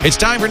It's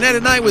time for Net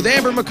at Night with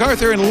Amber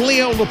MacArthur and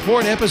Leo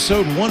Laporte,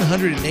 episode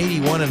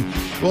 181. And,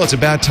 well, it's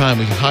about time.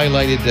 We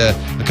highlighted a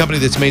company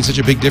that's made such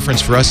a big difference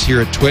for us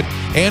here at Twit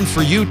and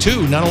for you,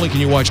 too. Not only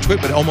can you watch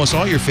Twit, but almost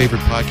all your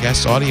favorite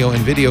podcasts, audio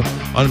and video,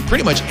 on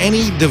pretty much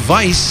any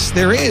device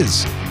there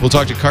is. We'll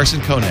talk to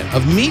Carson Conant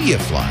of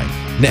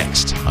Mediafly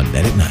next on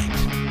Net at Night.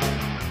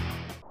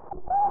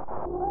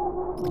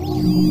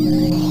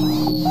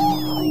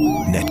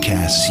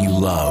 Netcasts you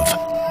love.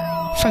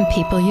 From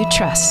people you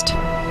trust.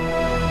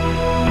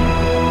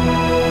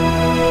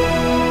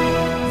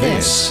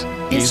 This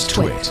is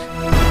Twit.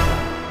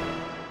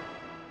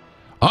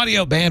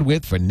 Audio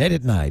bandwidth for Net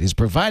at Night is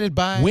provided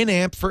by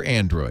Winamp for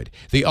Android,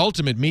 the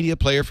ultimate media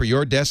player for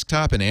your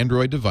desktop and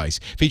Android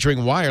device,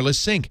 featuring wireless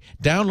sync.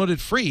 Download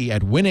it free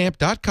at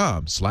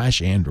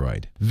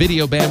winamp.com/Android.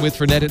 Video bandwidth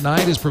for Net at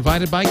Night is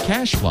provided by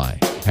Cashfly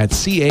at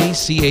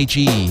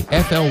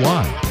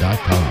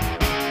CACHEFLY.com.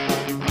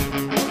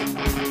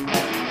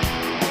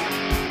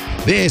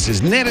 This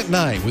is Net at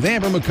Night with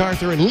Amber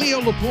MacArthur and Leo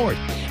Laporte,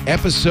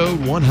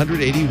 episode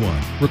 181,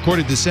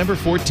 recorded December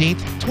 14th,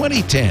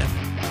 2010.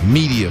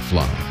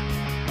 Mediafly.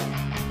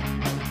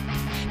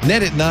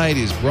 Net at Night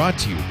is brought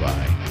to you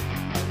by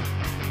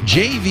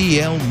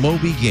JVL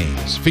Moby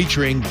Games,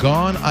 featuring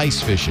Gone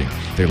Ice Fishing,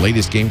 their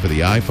latest game for the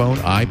iPhone,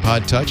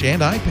 iPod Touch,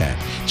 and iPad.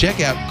 Check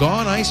out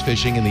Gone Ice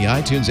Fishing in the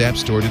iTunes App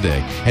Store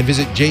today and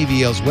visit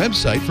JVL's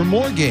website for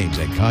more games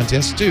and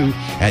contests too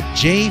at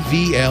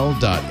jvl.mobi.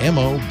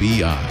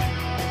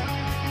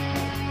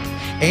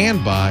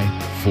 And by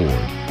Ford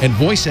and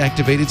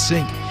voice-activated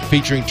sync,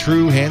 featuring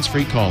true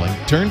hands-free calling,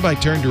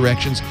 turn-by-turn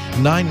directions,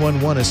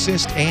 911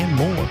 assist, and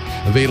more.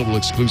 Available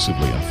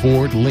exclusively on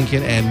Ford,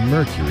 Lincoln, and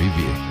Mercury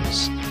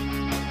vehicles.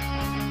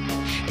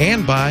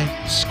 And by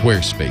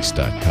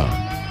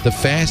Squarespace.com, the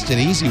fast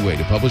and easy way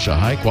to publish a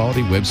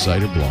high-quality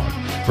website or blog.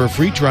 For a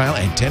free trial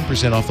and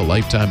 10% off the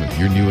lifetime of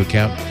your new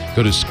account,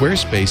 go to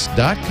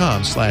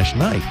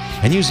squarespace.com/night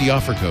and use the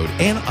offer code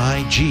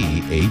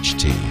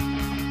NIGHT.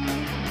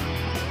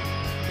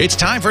 It's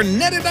time for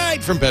Net at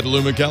Night from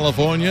Petaluma,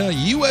 California,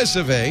 US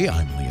of A.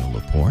 I'm Leo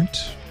Laporte.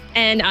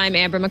 And I'm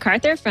Amber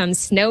MacArthur from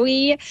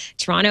snowy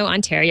Toronto,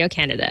 Ontario,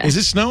 Canada. Is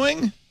it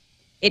snowing?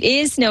 It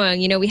is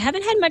snowing. You know, we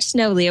haven't had much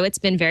snow, Leo. It's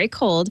been very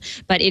cold,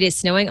 but it is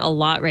snowing a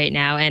lot right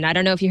now. And I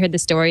don't know if you heard the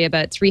story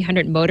about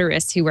 300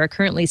 motorists who are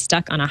currently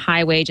stuck on a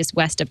highway just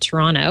west of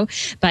Toronto,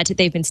 but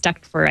they've been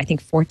stuck for, I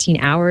think,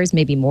 14 hours,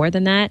 maybe more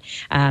than that.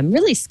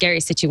 Really scary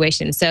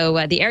situation.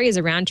 So the areas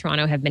around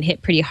Toronto have been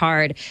hit pretty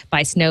hard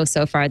by snow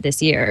so far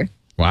this year.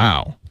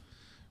 Wow.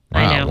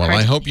 I know. Well,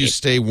 I hope you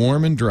stay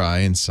warm and dry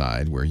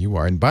inside where you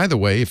are. And by the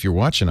way, if you're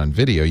watching on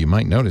video, you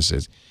might notice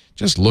it's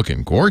just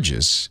looking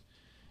gorgeous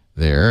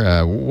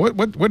there. What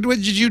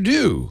did you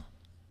do?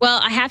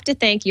 Well, I have to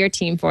thank your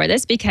team for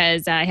this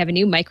because I have a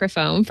new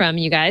microphone from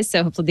you guys,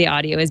 so hopefully the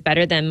audio is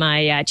better than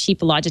my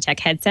cheap Logitech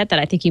headset that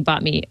I think you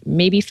bought me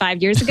maybe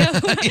 5 years ago.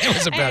 It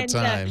was about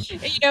time.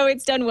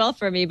 It's done well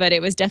for me, but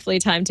it was definitely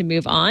time to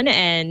move on.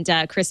 And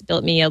Chris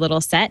built me a little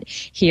set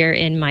here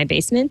in my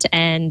basement,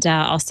 and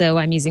also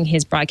I'm using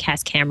his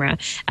broadcast camera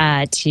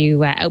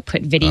to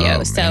output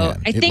video. Oh, so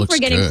man. I think we're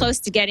getting close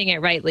to getting it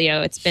right,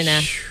 Leo. It's been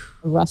a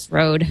rough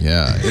road.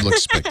 Yeah, it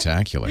looks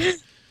spectacular.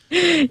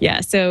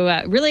 Yeah,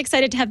 so really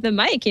excited to have the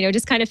mic,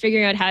 just kind of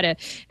figuring out how to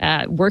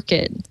work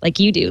it like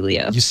you do,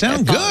 Leo. You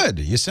sound good.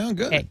 You sound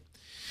good. Okay.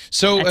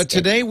 So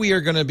today we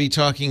are going to be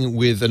talking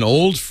with an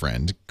old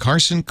friend,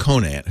 Carson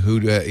Conant,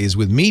 who is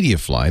with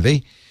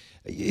Mediafly.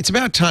 It's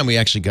about time we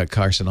actually got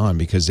Carson on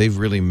because they've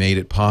really made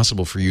it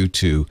possible for you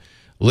to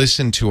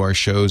listen to our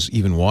shows,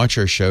 even watch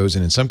our shows,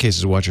 and in some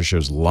cases watch our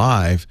shows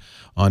live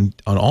on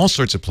all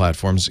sorts of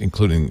platforms,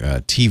 including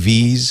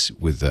TVs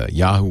with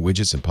Yahoo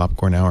widgets and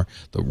Popcorn Hour,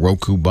 the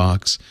Roku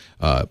box,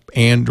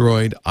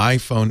 Android,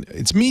 iPhone.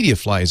 It's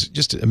Mediafly is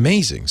just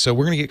amazing. So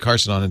we're going to get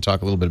Carson on and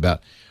talk a little bit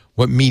about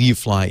what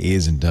Mediafly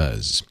is and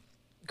does.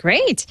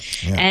 Great.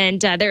 Yeah.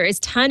 And there is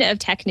a ton of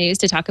tech news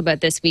to talk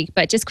about this week.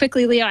 But just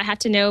quickly, Leo, I have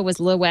to know, was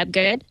Lil Web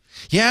good?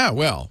 Yeah,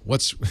 well,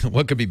 what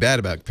could be bad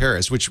about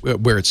Paris,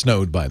 where it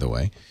snowed, by the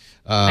way.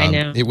 I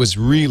know. It was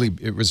really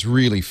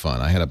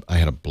fun. I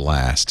had a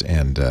blast.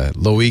 And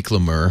Loic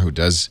Lemur, who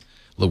does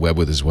Lil Web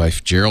with his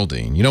wife,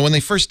 Geraldine, when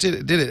they first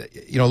did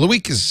it,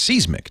 Loic is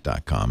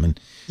seismic.com. And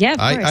yeah,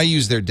 I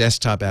use their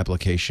desktop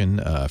application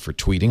for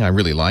tweeting. I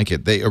really like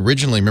it. They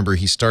originally, remember,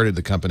 he started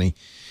the company.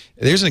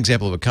 There's an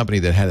example of a company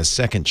that had a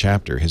second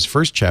chapter. His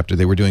first chapter,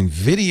 they were doing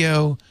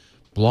video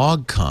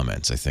blog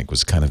comments, I think,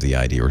 was kind of the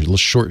idea, or little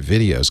short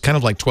videos, kind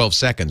of like 12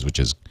 seconds, which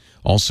has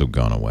also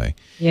gone away.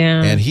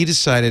 Yeah. And he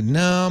decided,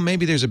 no,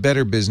 maybe there's a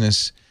better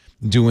business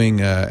doing,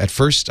 at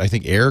first, I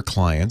think, air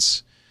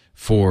clients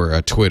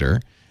for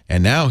Twitter.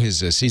 And now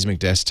his Seismic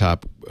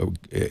desktop,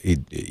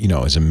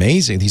 is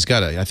amazing. I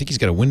think he's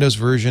got a Windows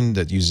version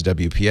that uses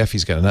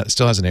WPF.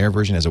 Still has an Air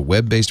version, has a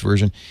web-based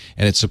version,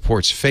 and it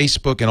supports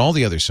Facebook and all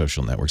the other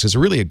social networks. It's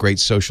really a great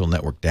social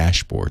network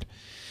dashboard.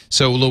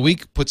 So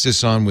Loic puts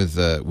this on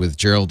with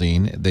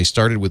Geraldine. They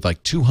started with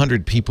like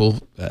 200 people,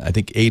 I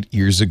think 8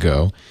 years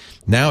ago,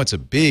 Now it's a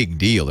big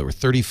deal. There were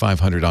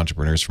 3,500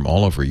 entrepreneurs from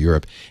all over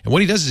Europe. And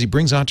what he does is he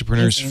brings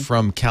entrepreneurs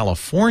from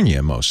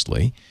California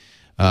mostly,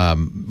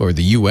 or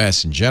the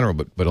U.S. in general,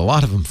 but a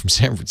lot of them from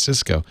San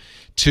Francisco,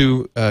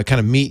 to kind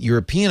of meet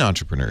European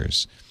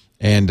entrepreneurs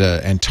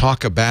and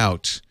talk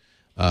about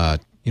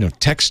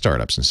tech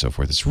startups and so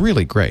forth. It's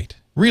really great.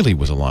 Really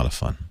was a lot of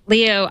fun.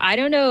 Leo, I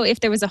don't know if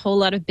there was a whole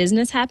lot of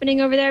business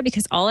happening over there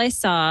because all I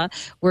saw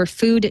were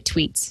food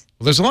tweets.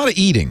 Well, there's a lot of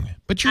eating,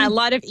 but a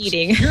lot of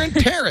eating. You're in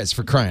Paris,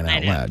 for crying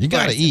out loud. You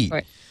got to eat.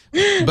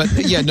 But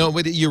yeah, no,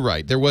 but you're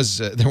right. There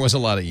was a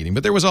lot of eating,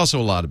 but there was also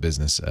a lot of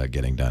business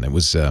getting done. It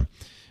was.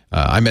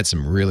 I met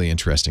some really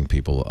interesting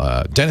people.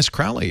 Dennis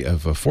Crowley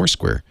of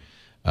Foursquare.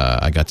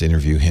 I got to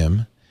interview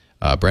him.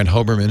 Brent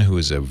Hoberman, who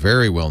is a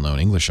very well-known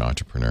English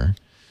entrepreneur.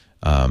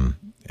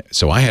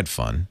 So I had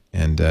fun.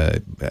 And,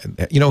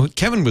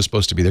 Kevin was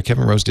supposed to be there.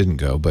 Kevin Rose didn't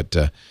go. But,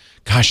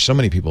 gosh, so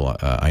many people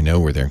I know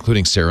were there,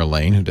 including Sarah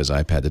Lane, who does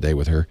iPad Today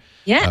with her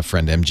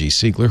friend MG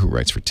Siegler, who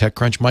writes for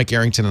TechCrunch. Mike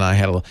Arrington and I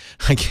had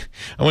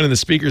I went in the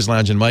speaker's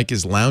lounge, and Mike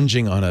is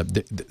lounging on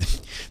the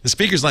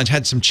speaker's lounge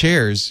had some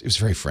chairs. It was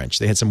very French.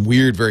 They had some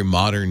weird, very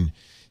modern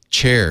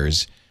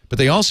chairs. But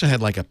they also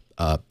had like a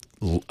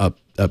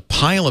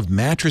pile of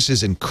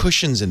mattresses and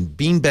cushions and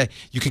beanbag.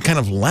 You can kind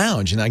of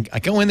lounge. And I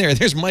go in there, and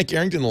there's Mike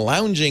Arrington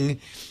lounging,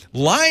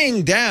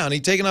 lying down.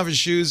 He's taking off his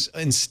shoes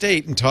in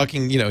state and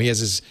talking. He has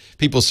his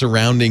people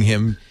surrounding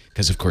him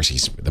because, of course,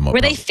 he's the most.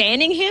 Were they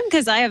fanning him?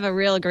 Because I have a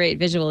real great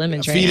visual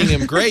image right feeding now.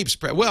 him grapes.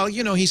 Well,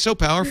 he's so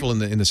powerful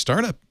in the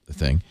startup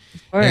thing.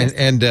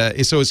 And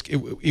so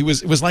it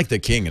was like the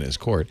king in his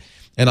court.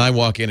 And I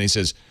walk in, and he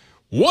says,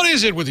 "What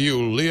is it with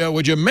you, Leah?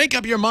 Would you make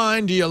up your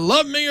mind? Do you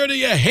love me or do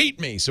you hate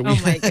me?" So oh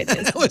my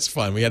goodness. That was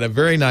fun. We had a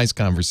very nice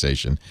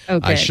conversation.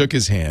 Okay. I shook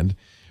his hand,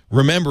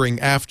 remembering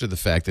after the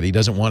fact that he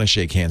doesn't want to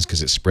shake hands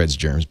because it spreads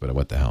germs, but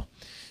what the hell.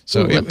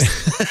 So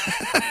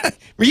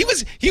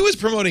he was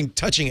promoting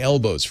touching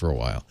elbows for a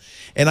while.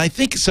 And I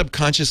think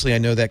subconsciously I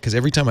know that because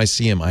every time I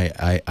see him,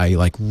 I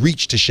like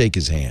reach to shake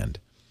his hand.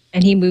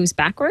 And he moves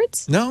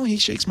backwards? No, he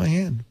shakes my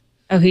hand.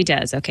 Oh, he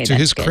does. Okay, to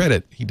his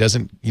credit, he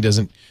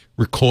doesn't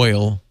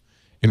recoil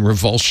in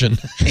revulsion.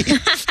 He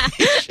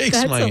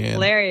shakes my hand. That's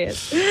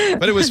hilarious.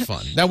 But it was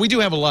fun. Now, we do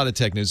have a lot of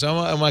tech news, so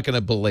I'm not going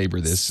to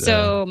belabor this.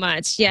 So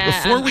much,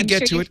 yeah. Before we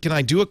get to it, can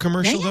I do a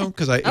commercial, though?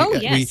 Because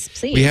yes,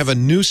 please. We have a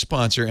new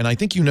sponsor, and I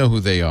think you know who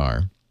they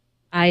are.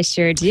 I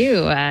sure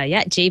do.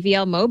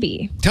 JVL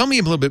Mobi. Tell me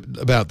a little bit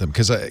about them,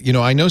 because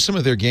I know some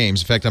of their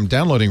games. In fact, I'm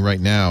downloading right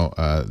now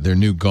their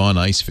new Gone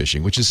Ice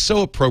Fishing, which is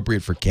so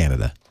appropriate for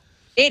Canada.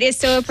 It is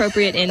so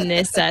appropriate in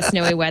this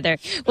snowy weather.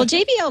 Well,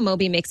 JVL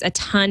Mobi makes a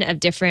ton of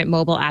different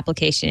mobile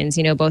applications,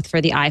 both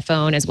for the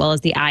iPhone as well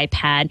as the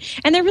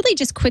iPad. And they're really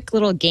just quick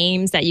little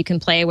games that you can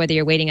play whether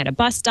you're waiting at a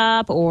bus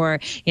stop or,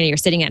 you're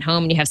sitting at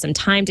home and you have some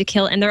time to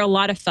kill. And they're a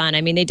lot of fun.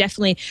 I mean, they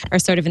definitely are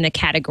sort of in the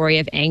category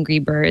of Angry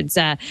Birds.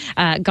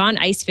 Gone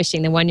Ice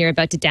Fishing, the one you're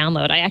about to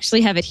download. I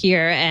actually have it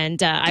here,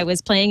 and I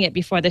was playing it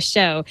before the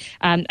show.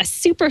 A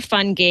super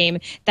fun game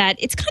that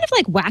it's kind of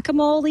like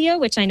Whack-A-Mole, Leo,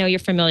 which I know you're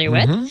familiar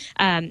with.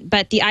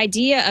 But the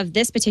idea of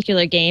this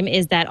particular game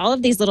is that all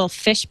of these little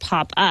fish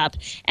pop up,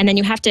 and then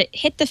you have to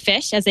hit the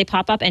fish as they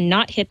pop up and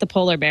not hit the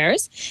polar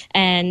bears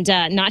and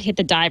not hit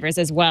the divers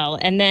as well.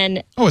 And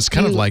then it's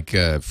kind of like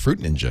Fruit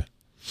Ninja.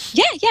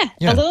 Yeah,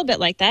 a little bit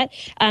like that.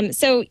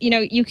 So you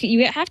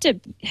have to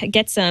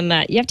get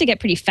you have to get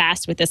pretty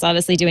fast with this.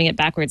 Obviously, doing it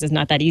backwards is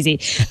not that easy,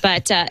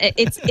 but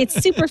it's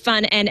super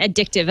fun and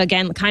addictive.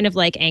 Again, kind of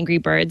like Angry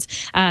Birds.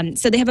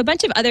 So they have a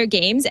bunch of other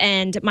games,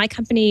 and my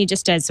company,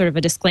 just as sort of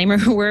a disclaimer,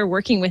 we're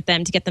working with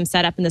them to get them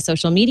set up in the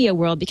social media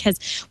world because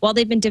while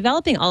they've been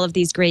developing all of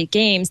these great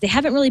games, they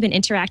haven't really been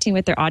interacting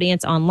with their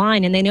audience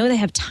online, and they know they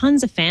have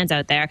tons of fans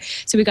out there.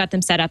 So we got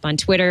them set up on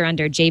Twitter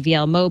under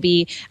JVL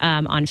Mobi,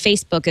 on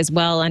Facebook as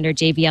well under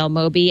JVL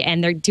Mobi,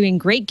 and they're doing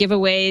great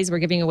giveaways. We're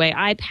giving away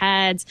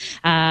iPads,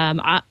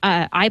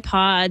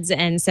 iPods,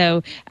 and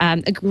so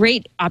a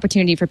great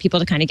opportunity for people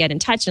to kind of get in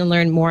touch and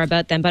learn more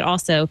about them, but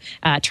also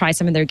try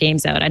some of their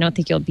games out. I don't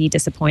think you'll be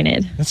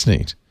disappointed. That's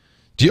neat.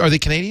 Are they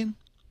Canadian?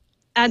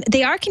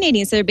 They are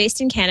Canadian, so they're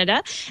based in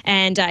Canada,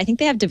 and I think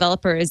they have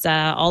developers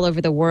all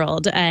over the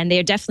world, and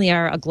they definitely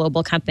are a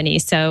global company.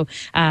 So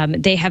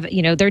they have,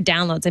 their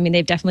downloads. I mean,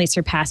 they've definitely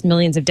surpassed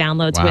millions of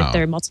downloads with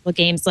their multiple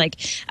games.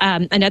 Like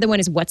another one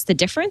is What's the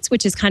Difference,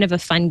 which is kind of a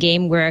fun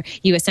game where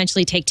you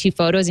essentially take two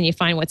photos and you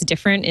find what's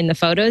different in the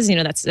photos.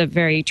 That's a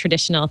very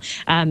traditional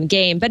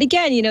game. But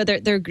again,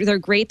 they're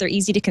great. They're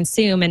easy to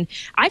consume, and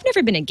I've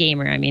never been a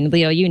gamer. I mean,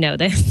 Leo, you know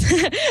this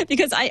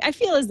because I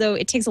feel as though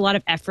it takes a lot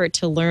of effort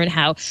to learn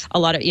how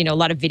a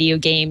lot of video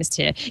games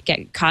to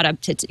get caught up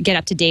to get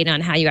up to date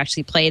on how you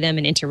actually play them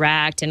and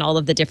interact and all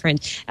of the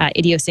different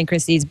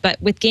idiosyncrasies.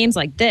 But with games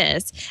like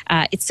this,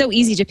 it's so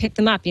easy to pick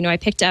them up. I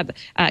picked up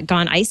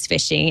Gone Ice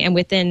Fishing, and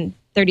within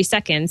 30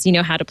 seconds, you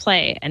know how to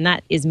play. And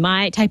that is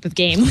my type of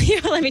game.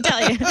 Let me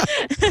tell you.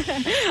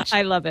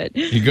 I love it.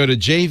 You go to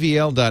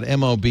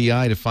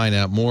jvl.mobi to find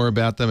out more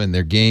about them and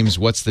their games.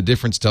 What's the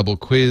Difference? Double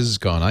Quiz,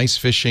 Gone Ice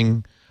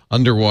Fishing,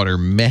 Underwater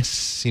Mess.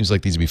 Seems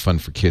like these would be fun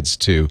for kids,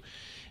 too.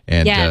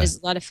 And, yeah, there's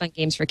a lot of fun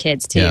games for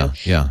kids, too.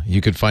 Yeah.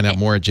 You could find out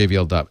more at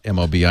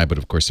jvl.mobi, but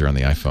of course they're on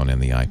the iPhone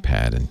and the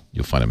iPad, and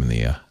you'll find them in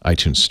the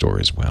iTunes store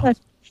as well.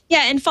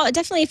 Yeah, and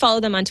definitely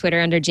follow them on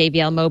Twitter under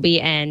JVL Mobi.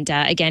 And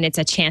again, it's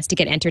a chance to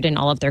get entered in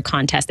all of their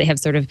contests. They have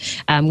sort of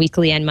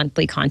weekly and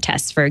monthly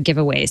contests for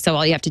giveaways. So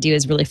all you have to do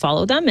is really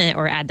follow them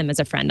or add them as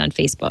a friend on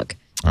Facebook.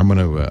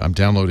 I'm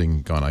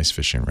downloading Gone Ice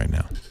Fishing right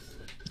now.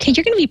 Okay,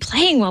 you're going to be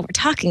playing while we're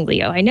talking,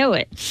 Leo. I know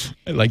it.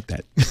 I like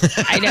that.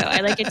 I know.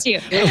 I like it too.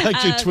 I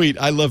like your tweet.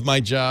 I love my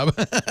job.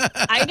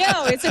 I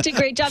know. It's such a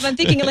great job. I'm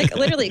thinking, like,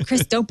 literally,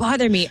 Chris, don't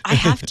bother me. I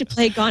have to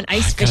play Gone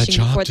Ice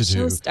Fishing before the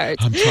show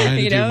starts. I'm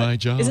trying to do my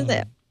job. Isn't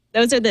it?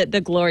 Those are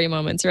the glory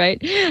moments,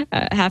 right?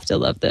 Have to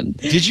love them.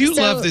 Did you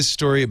love this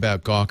story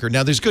about Gawker?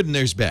 Now, there's good and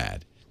there's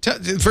bad.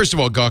 First of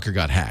all, Gawker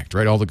got hacked,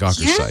 right? All the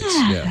Gawker sites.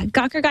 Yeah,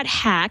 Gawker got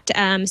hacked.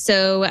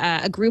 So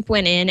a group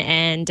went in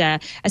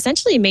and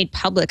essentially made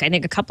public, I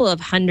think, a couple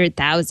of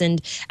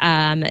 100,000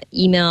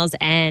 emails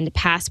and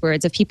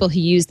passwords of people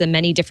who use the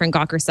many different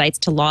Gawker sites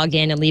to log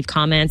in and leave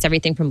comments,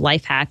 everything from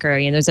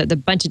Lifehacker. You know, there's a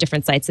bunch of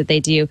different sites that they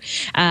do.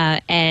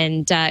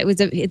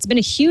 It's been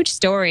a huge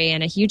story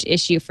and a huge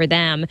issue for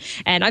them.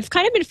 And I've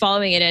kind of been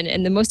following it.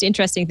 And the most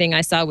interesting thing I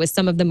saw was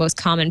some of the most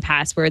common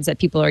passwords that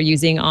people are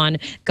using on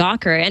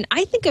Gawker. And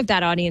I think of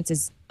that audience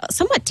as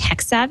somewhat tech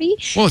savvy.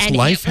 Well, it's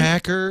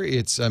Lifehacker.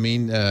 It's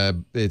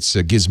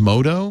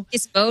Gizmodo.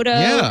 Gizmodo.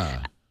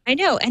 Yeah. I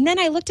know. And then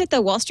I looked at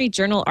the Wall Street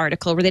Journal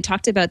article where they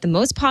talked about the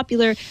most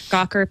popular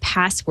Gawker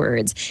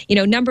passwords. You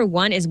know, number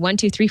 1 is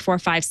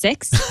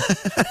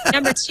 123456.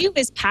 Number 2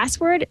 is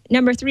password.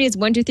 Number 3 is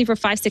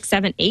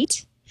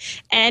 12345678.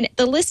 And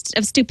the list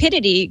of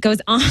stupidity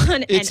goes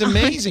on. It's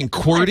amazing.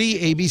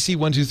 QWERTY,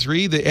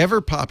 ABC123, the ever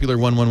popular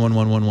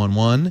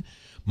 111111,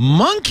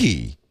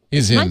 Monkey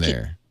is in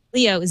there.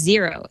 Leo,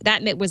 0.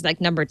 That was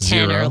like number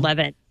 10 0. or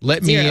 11.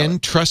 Let 0. me in.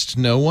 Trust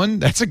no one.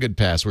 That's a good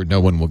password. No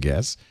one will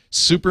guess.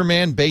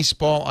 Superman,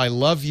 baseball, I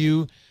love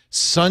you,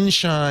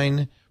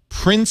 sunshine,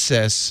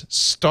 princess,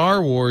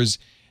 Star Wars,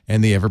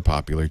 and the ever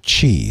popular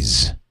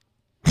cheese.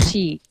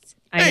 Cheese.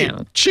 I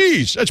know.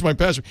 Cheese. That's my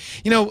password.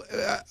 You know,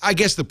 I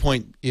guess the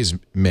point is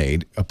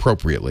made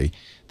appropriately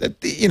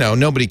that, you know,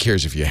 nobody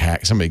cares if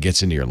somebody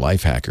gets into your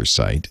Lifehacker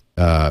site.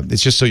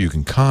 It's just so you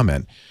can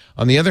comment.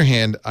 On the other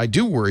hand, I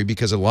do worry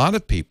because a lot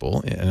of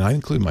people, and I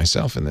include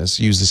myself in this,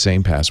 use the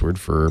same password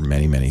for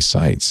many, many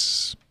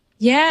sites.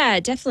 Yeah,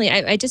 definitely.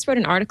 I just wrote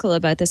an article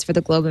about this for the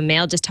Globe and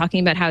Mail, just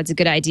talking about how it's a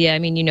good idea. I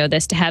mean, you know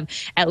this, to have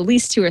at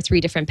least 2 or 3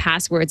 different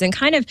passwords and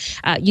kind of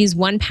use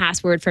one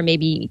password for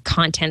maybe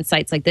content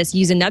sites like this.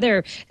 Use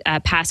another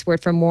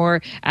password for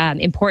more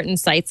important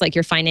sites like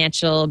your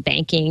financial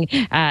banking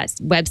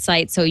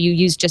website. So you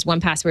use just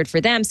one password for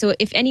them. So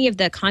if any of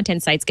the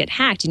content sites get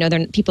hacked, you know,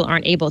 then people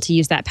aren't able to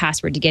use that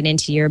password to get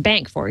into your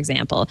bank, for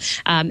example.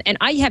 And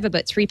I have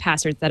about 3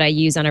 passwords that I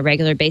use on a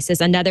regular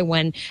basis. Another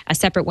one, a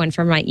separate one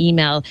for my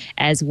email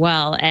as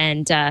well.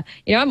 And,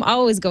 you know, I'm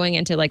always going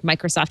into, like,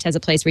 Microsoft has a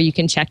place where you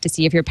can check to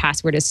see if your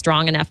password is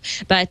strong enough.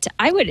 But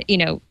I would, you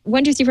know,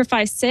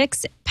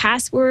 123456,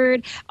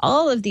 password,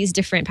 all of these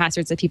different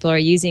passwords that people are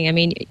using. I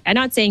mean, I'm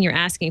not saying you're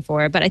asking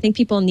for it, but I think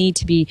people need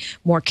to be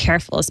more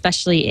careful,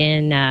 especially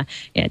in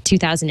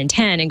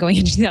 2010 and going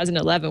into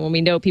 2011 when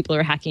we know people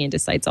are hacking into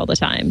sites all the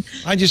time.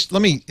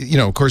 You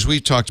know, of course,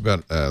 we've talked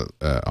about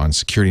on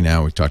Security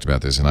Now, we've talked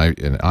about this,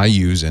 and I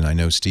use, and I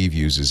know Steve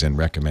uses and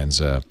recommends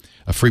a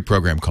free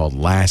program called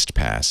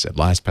LastPass at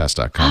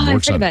lastpass.com.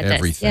 Works on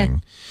everything. Yeah.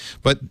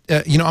 But,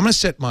 you know, I'm going to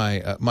set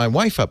my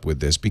wife up with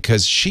this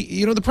because she,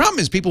 you know, the problem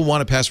is people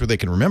want a password they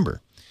can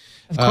remember.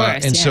 Of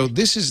course, and so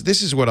this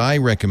is what I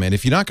recommend.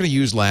 If you're not going to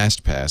use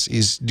LastPass,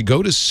 is to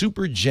go to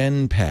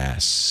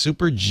SuperGenPass,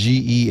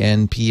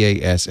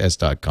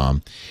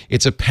 SuperGenPass.com.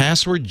 It's a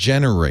password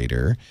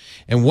generator,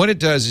 and what it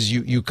does is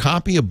you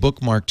copy a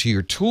bookmark to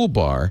your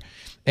toolbar,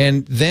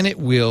 and then it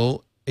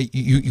will.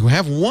 You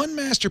have one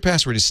master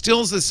password. It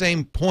still is the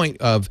same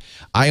point of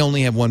I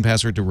only have one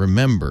password to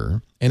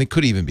remember, and it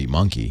could even be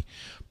monkey.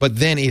 But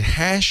then it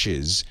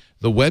hashes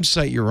the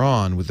website you're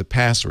on with the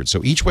password.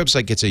 So each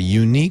website gets a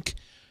unique,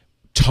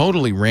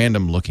 totally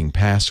random-looking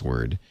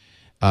password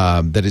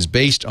that is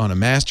based on a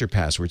master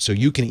password, so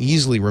you can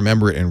easily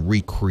remember it and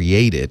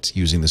recreate it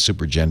using the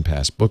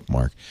SuperGenPass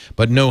bookmark.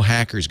 But no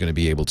hacker is going to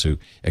be able to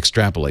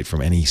extrapolate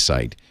from any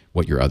site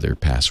what your other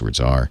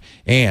passwords are.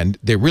 And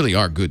they really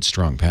are good,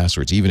 strong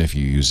passwords, even if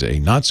you use a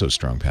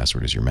not-so-strong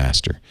password as your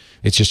master.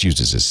 It's just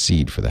used as a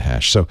seed for the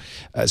hash. So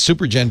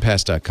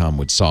SuperGenPass.com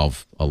would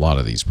solve a lot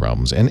of these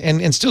problems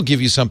and still give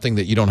you something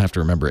that you don't have to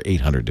remember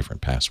 800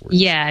 different passwords.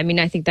 Yeah, I mean,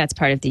 I think that's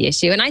part of the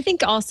issue. And I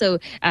think also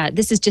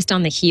this is just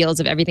on the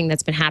heels of everything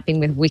that's been happening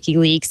with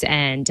WikiLeaks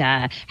and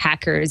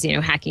hackers, you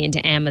know, hacking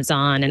into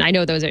Amazon. And I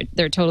know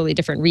they're totally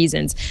different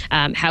reasons.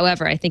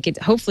 However, I think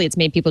hopefully it's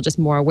made people just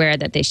more aware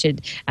that they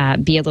should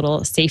be a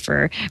little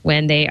safer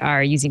when they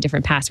are using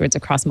different passwords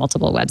across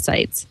multiple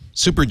websites.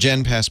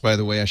 SuperGenPass, by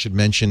the way, I should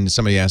mention,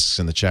 somebody asks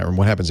in the chat room,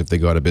 what happens if they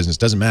go out of business?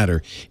 Doesn't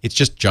matter. It's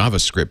just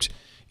JavaScript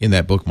in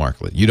that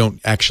bookmarklet. You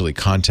don't actually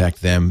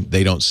contact them.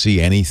 They don't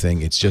see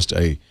anything. It's just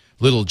a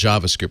little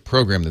JavaScript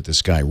program that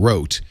this guy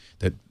wrote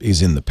that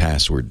is in the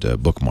password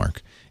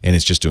bookmark, and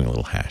it's just doing a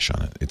little hash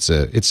on it.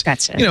 It's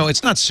Gotcha. you know,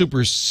 it's not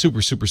super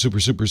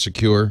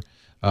secure,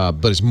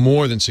 but it's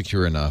more than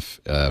secure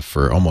enough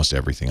for almost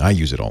everything. I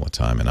use it all the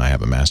time, and I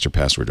have a master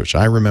password which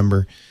I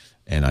remember,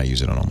 and I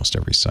use it on almost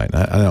every site.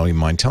 And I don't even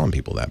mind telling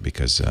people that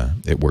because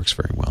it works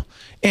very well.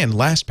 And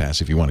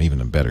LastPass if you want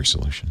even a better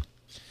solution.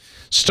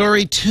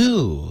 Story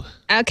 2.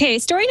 Okay,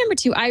 story number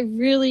 2. I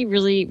really,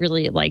 really,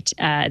 really liked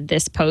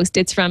this post.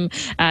 It's from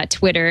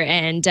Twitter,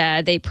 and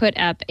they put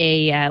up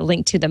a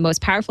link to the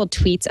most powerful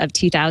tweets of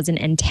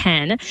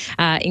 2010,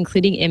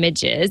 including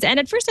images. And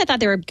at first I thought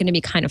they were going to be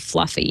kind of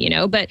fluffy, you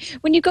know, but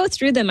when you go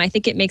through them, I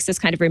think it makes us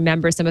kind of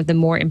remember some of the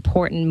more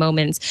important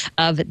moments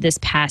of this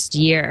past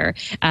year.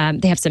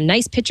 They have some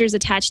nice pictures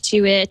attached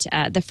to it.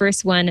 The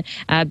first one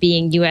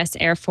being U.S.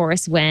 Air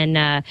Force when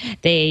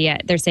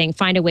they're saying,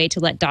 find a way to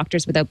let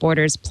Doctors Without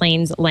Borders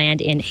planes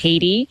land in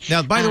Haiti.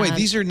 Now, by the way,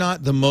 these are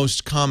not the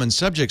most common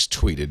subjects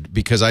tweeted,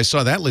 because I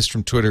saw that list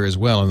from Twitter as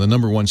well, and the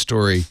number one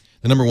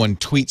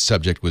tweet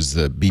subject was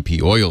the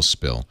BP oil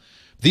spill.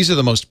 These are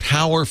the most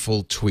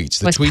powerful tweets,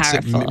 the tweets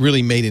that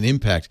really made an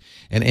impact.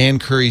 And Ann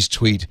Curry's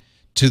tweet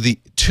to the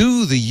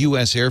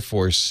U.S. Air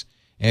Force,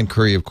 Ann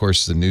Curry, of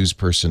course, the news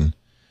person,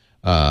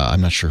 I'm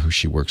not sure who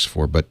she works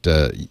for, but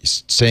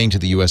saying to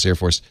the U.S. Air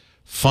Force,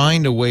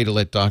 find a way to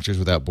let Doctors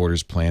Without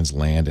Borders planes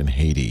land in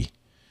Haiti.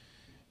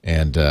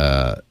 And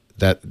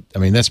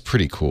that's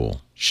pretty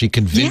cool. She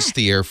convinced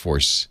the Air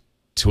Force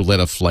to let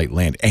a flight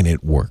land, and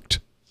it worked.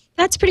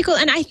 That's pretty cool.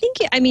 And I think,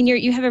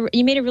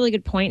 you made a really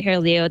good point here,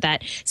 Leo,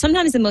 that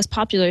sometimes the most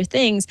popular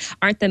things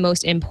aren't the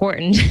most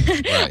important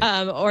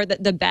right. Or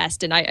the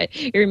best. And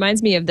it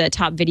reminds me of the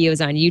top videos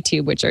on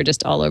YouTube, which are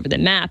just all over the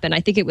map. And I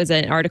think it was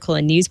an article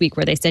in Newsweek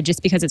where they said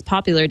just because it's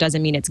popular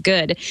doesn't mean it's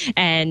good.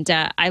 And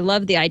I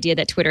love the idea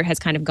that Twitter has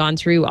kind of gone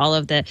through all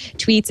of the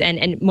tweets,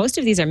 and most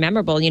of these are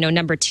memorable. You know,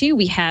 number 2,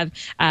 we have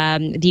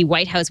the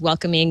White House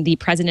welcoming the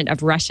president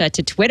of Russia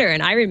to Twitter.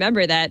 And I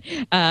remember that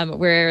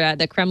where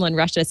the Kremlin,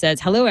 Russia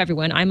says, hello, everyone,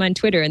 I'm on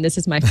Twitter, and this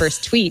is my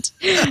first tweet.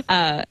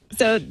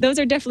 So those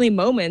are definitely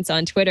moments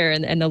on Twitter,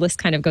 and the list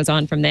kind of goes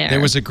on from there. There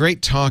was a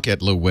great talk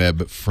at Le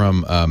Web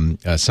from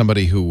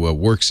somebody who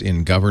works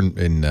in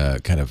I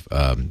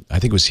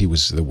think he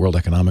was the World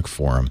Economic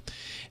Forum,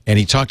 and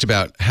he talked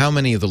about how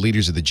many of the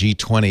leaders of the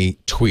G20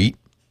 tweet.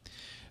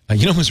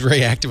 You know who's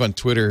very active on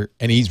Twitter,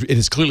 and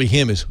it's clearly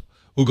him, is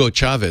Hugo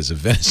Chavez of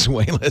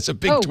Venezuela. It's a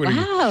big Twitter.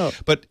 Wow.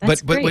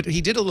 But he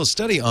did a little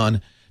study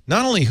on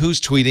not only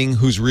who's tweeting,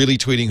 who's really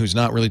tweeting, who's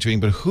not really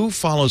tweeting, but who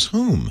follows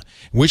whom,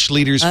 which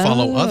leaders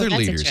follow other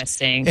leaders.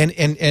 Interesting.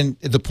 And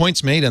the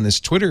point's made on this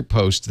Twitter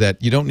post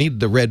that you don't need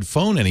the red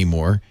phone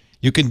anymore.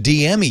 You can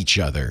DM each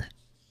other.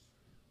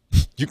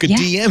 You can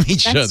DM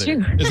each other.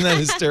 True. Isn't that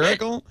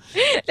hysterical?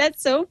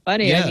 That's so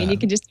funny. Yeah. I mean, you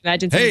can just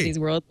imagine some of these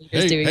world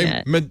leaders doing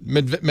that.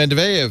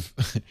 Medvedev,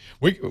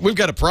 we've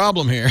got a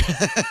problem here.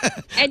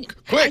 And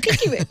Quick. I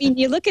think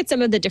you look at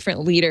some of the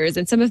different leaders,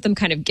 and some of them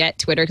kind of get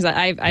Twitter, because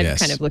I've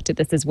kind of looked at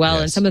this as well,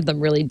 and some of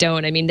them really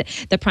don't. I mean,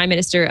 the Prime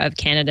Minister of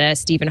Canada,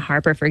 Stephen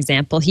Harper, for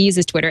example, he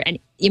uses Twitter, and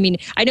I mean,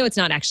 I know it's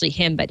not actually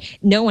him, but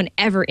no one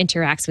ever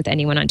interacts with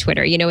anyone on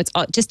Twitter. You know, it's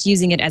just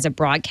using it as a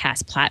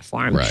broadcast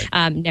platform. Right.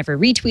 Never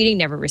retweeting,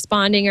 never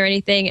responding or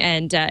anything.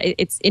 And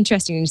it's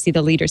interesting to see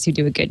the leaders who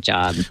do a good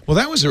job. Well,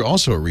 that was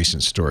also a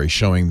recent story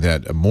showing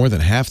that more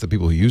than half the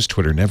people who use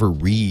Twitter never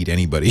read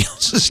anybody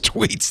else's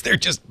tweets. They're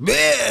just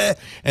bleh,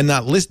 and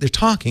not listen. They're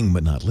talking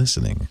but not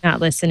listening. Not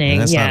listening.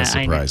 And that's not a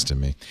surprise to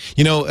me.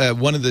 You know,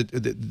 one of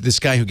this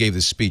guy who gave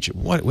this speech.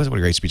 What a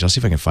great speech! I'll see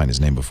if I can find his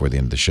name before the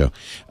end of the show.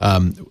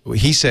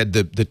 He said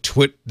the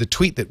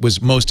tweet that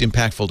was most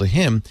impactful to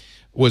him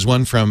was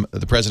one from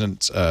the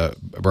president's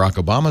Barack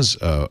Obama's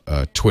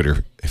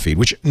Twitter feed,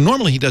 which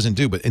normally he doesn't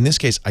do, but in this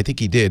case, I think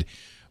he did,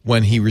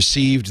 when he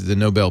received the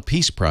Nobel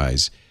Peace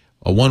Prize,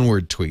 a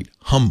one-word tweet,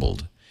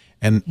 humbled.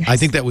 And I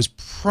think that was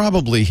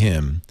probably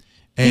him.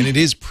 And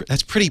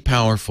that's pretty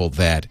powerful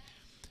that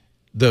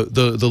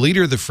the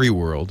leader of the free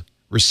world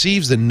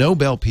receives the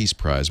Nobel Peace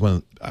Prize,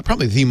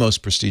 probably the most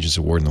prestigious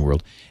award in the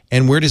world.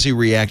 And where does he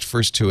react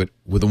first to it?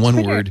 With a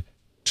one-word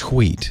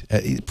tweet.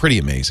 Pretty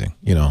amazing,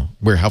 you know,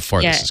 how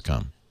far this has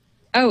come.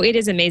 Oh, it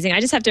is amazing. I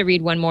just have to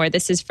read one more.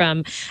 This is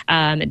from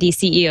the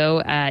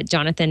CEO,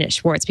 Jonathan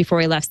Schwartz, before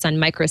he left Sun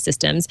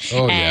Microsystems.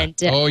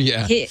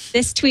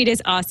 This tweet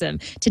is awesome.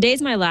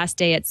 Today's my last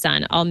day at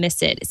Sun. I'll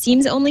miss it.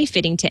 Seems only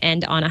fitting to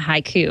end on a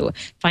haiku.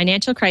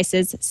 Financial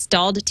crisis,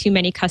 stalled too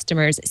many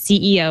customers,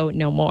 CEO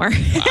no more.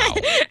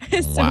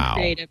 Wow. So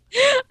creative.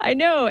 I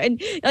know.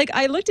 And like,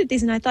 I looked at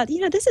these and I thought,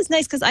 you know, this is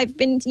nice, because I've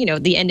been, you know,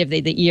 the end of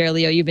the year,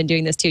 Leo, you've been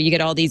doing this too. You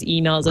get all these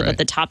emails about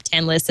the top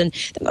 10 lists, and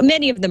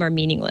many of them are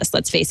meaningless.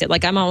 Let's face it.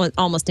 Like, I'm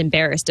almost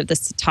embarrassed of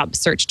the top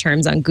search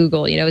terms on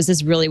Google. You know, is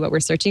this really what we're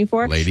searting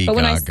for? Lady but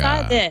when Gaga.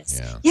 I saw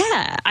this,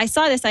 I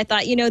saw this, I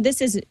thought, you know,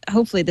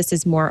 hopefully this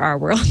is more our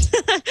world.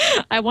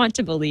 I want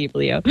to believe,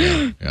 Leo.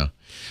 Yeah.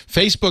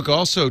 Facebook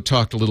also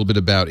talked a little bit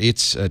about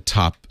its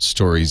top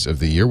stories of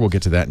the year. We'll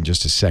get to that in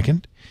just a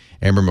second.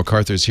 Amber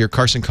MacArthur is here.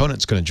 Carson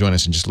Conant's going to join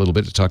us in just a little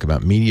bit to talk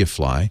about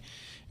Mediafly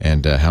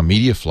and how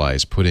Mediafly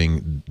is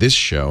putting this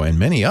show and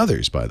many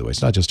others, by the way.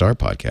 It's not just our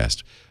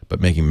podcast,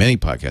 but making many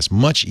podcasts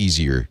much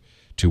easier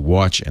to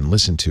watch and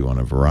listen to on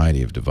a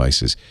variety of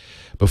devices.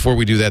 Before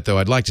we do that, though,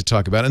 I'd like to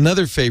talk about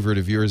another favorite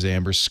of yours,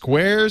 Amber,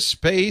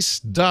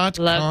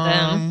 Squarespace.com.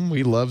 Love them.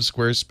 We love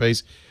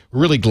Squarespace. We're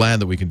really glad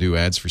that we can do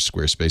ads for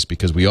Squarespace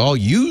because we all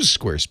use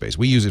Squarespace.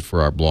 We use it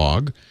for our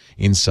blog,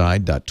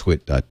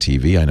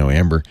 inside.twit.tv. I know,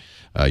 Amber,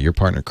 your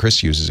partner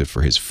Chris uses it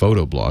for his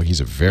photo blog. He's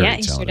a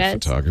very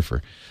talented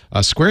photographer.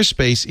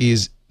 Squarespace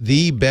is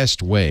the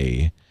best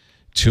way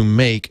to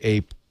make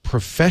a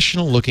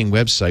professional-looking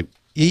website.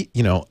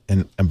 You know,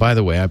 and by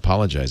the way, I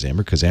apologize,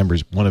 Amber, because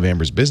one of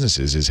Amber's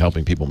businesses is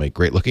helping people make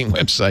great-looking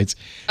websites.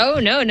 Oh,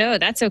 no,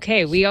 that's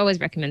okay. We always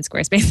recommend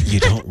Squarespace. You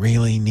don't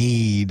really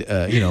need,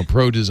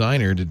 pro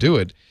designer to do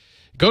it.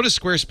 Go to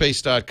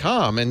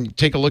squarespace.com and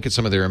take a look at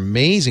some of their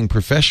amazing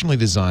professionally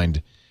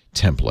designed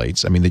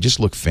templates. I mean, they just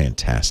look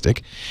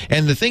fantastic.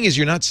 And the thing is,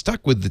 you're not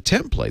stuck with the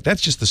template.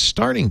 That's just the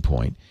starting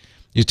point.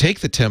 You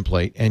take the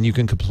template and you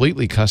can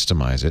completely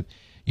customize it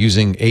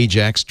using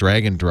Ajax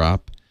drag and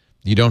drop.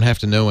 You don't have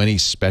to know any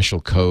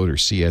special code or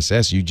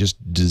CSS. You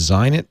just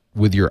design it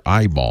with your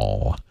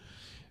eyeball.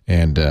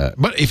 And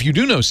but if you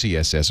do know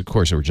CSS, of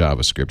course, or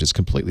JavaScript, it's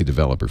completely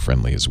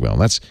developer-friendly as well.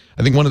 And that's,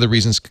 I think, one of the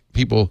reasons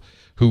people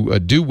who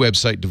do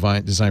website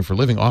design for a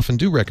living often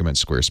do recommend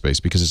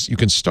Squarespace, because you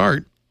can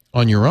start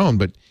on your own,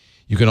 but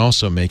you can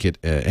also make it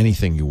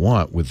anything you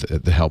want with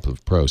the help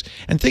of pros.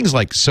 And things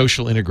like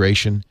social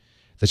integration,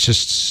 that's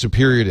just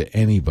superior to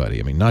anybody.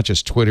 I mean, not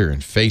just Twitter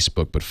and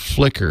Facebook, but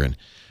Flickr and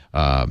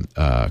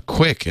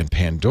Quick and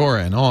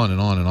Pandora and on and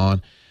on and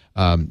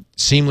on.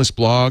 Seamless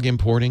blog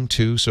importing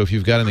too. So if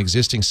you've got an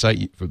existing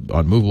site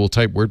on movable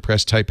type,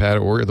 WordPress, Typepad,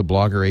 or the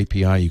Blogger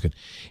API, you can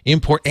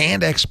import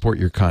and export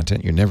your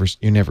content. You're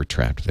never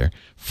trapped there.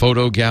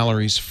 Photo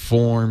galleries,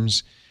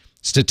 forms,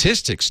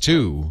 statistics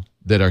too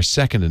that are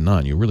second to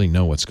none. You really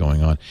know what's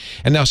going on.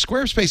 And now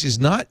Squarespace is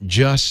not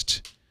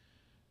just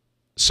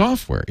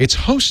software, it's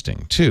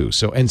hosting too.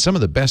 So, and some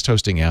of the best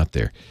hosting out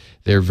there.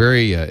 Their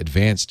very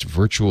advanced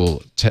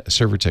virtual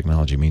server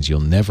technology means you'll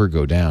never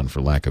go down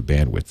for lack of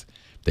bandwidth.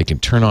 They can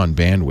turn on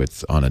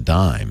bandwidth on a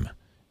dime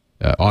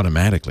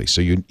automatically.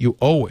 So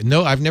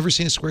no, I've never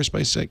seen a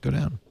Squarespace site go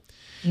down.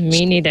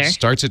 Me neither.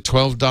 Starts at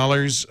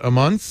 $12 a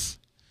month.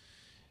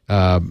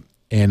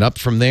 And up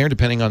from there,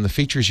 depending on the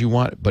features you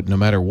want. But no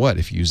matter what,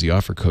 if you use the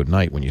offer code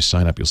NIGHT, when you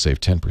sign up, you'll save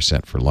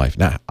 10% for life.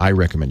 Now, I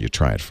recommend you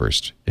try it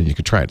first. And you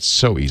can try it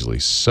so easily,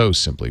 so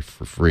simply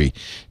for free.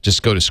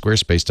 Just go to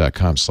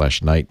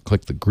squarespace.com/NIGHT,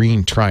 click the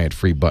green Try It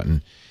Free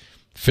button,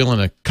 fill in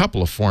a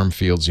couple of form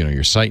fields,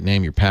 your site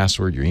name, your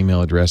password, your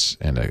email address,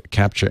 and a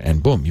CAPTCHA,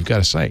 and boom, you've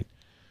got a site.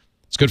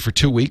 It's good for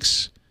 2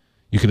 weeks.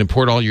 You can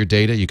import all your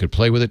data. You could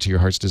play with it to your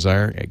heart's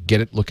desire,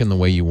 get it looking the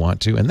way you want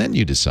to, and then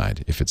you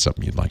decide if it's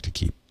something you'd like to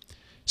keep.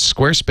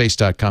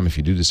 Squarespace.com. If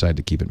you do decide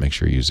to keep it, make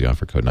sure you use the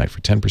offer code NIGHT for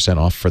 10%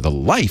 off for the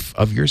life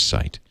of your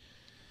site.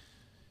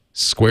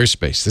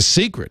 Squarespace, the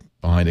secret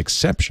behind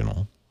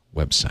exceptional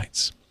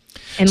websites.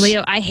 And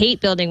Leo, I hate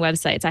building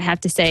websites. I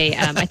have to say,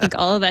 I think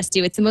all of us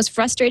do. It's the most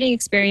frustrating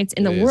experience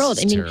in the world.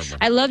 I mean, terrible.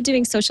 I love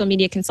doing social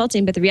media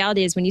consulting, but the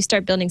reality is when you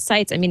start building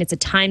sites, I mean, it's a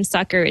time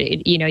sucker.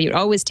 It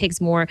always takes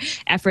more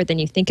effort than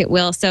you think it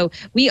will. So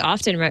we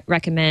often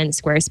recommend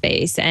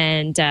Squarespace,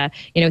 and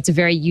it's a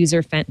very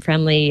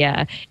user-friendly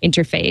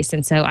interface.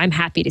 And so I'm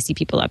happy to see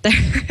people up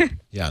there.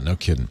 Yeah, no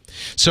kidding.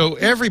 So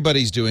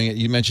everybody's doing it.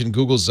 You mentioned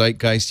Google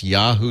Zeitgeist,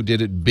 Yahoo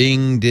did it,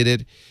 Bing did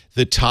it.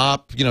 The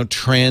top,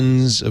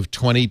 trends of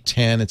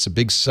 2010. It's a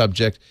big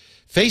subject.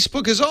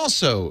 Facebook has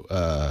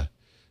also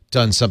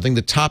done something,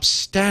 the top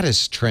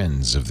status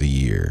trends of the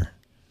year.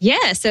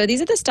 Yeah, so these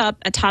are the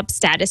top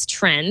status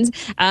trends.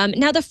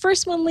 Now, the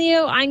first one,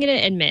 Leo, I'm going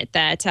to admit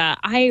that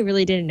I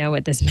really didn't know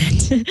what this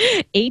meant.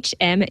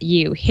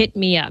 HMU, hit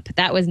me up.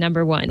 That was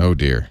number one. Oh,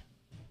 dear.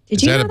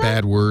 Is that a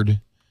bad word?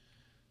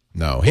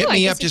 No, hit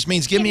me up just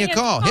means give me a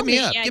call. Hit me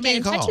up. Give me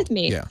a call. Touch with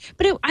me. Yeah.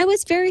 But I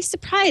was very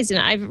surprised,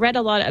 and I've read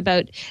a lot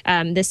about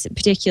this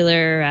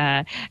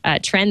particular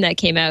trend that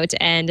came out,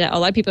 and a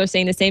lot of people are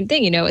saying the same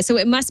thing. So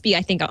it must be,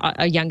 I think,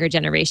 a younger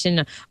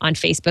generation on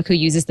Facebook who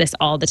uses this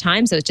all the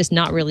time. So it's just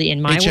not really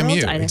in my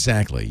HMU, world.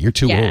 Exactly. You're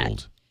too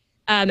old.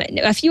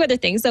 A few other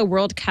things though: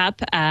 World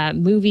Cup,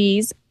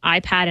 movies,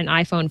 iPad, and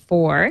iPhone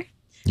 4.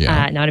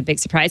 Yeah. Not a big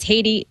surprise.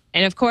 Haiti,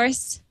 and of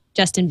course,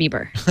 Justin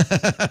Bieber.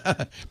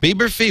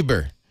 Bieber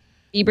fever.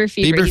 Bieber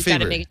fever. He's got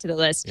to make it to the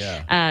list.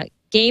 Yeah.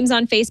 Games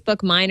on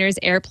Facebook, minors,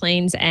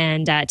 airplanes,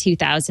 and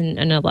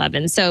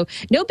 2011. So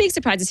no big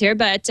surprises here,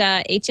 but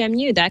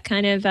HMU,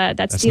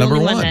 that's the only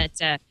one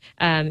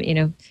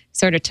that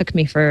sort of took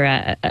me for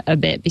a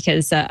bit,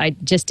 because I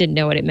just didn't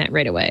know what it meant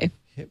right away.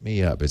 Hit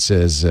me up. It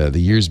says the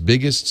year's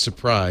biggest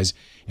surprise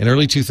in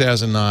early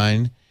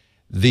 2009.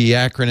 The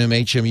acronym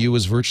HMU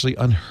was virtually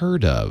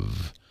unheard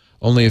of.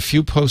 Only a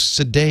few posts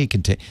a day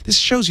contain. This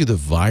shows you the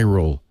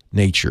viral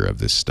nature of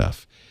this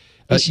stuff.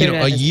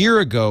 A year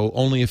ago,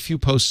 only a few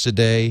posts a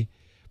day.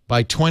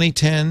 By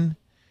 2010,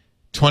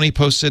 20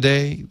 posts a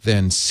day,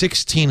 then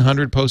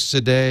 1,600 posts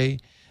a day,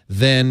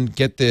 then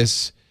get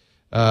this,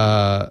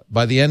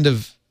 by the end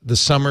of the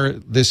summer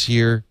this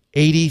year,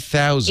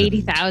 80,000.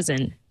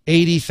 80,000.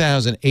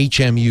 80,000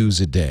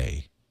 HMUs a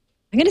day.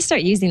 I'm going to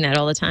start using that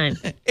all the time.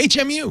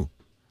 HMU.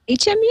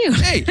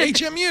 HMU. Hey,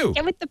 HMU.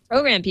 Get with the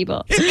program,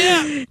 people.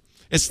 Yeah.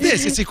 It's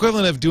this. It's the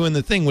equivalent of doing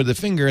the thing with the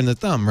finger and the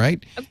thumb,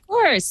 right? Of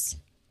course.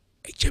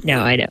 HMU.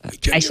 No, I know.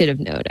 HMU. I should have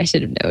known. I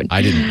should have known.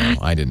 I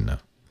didn't know.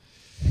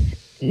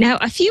 Now,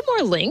 a few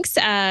more links.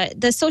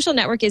 The Social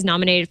Network is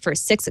nominated for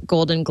 6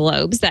 Golden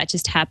Globes. That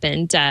just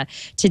happened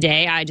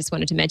today. I just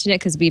wanted to mention it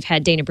because we've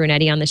had Dana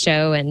Brunetti on the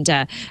show, and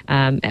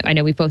I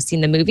know we've both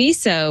seen the movie,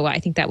 so I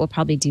think that will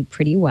probably do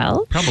pretty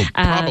well.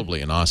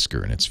 Probably an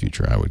Oscar in its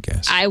future, I would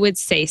guess. I would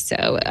say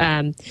so.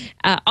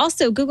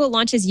 Also, Google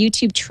launches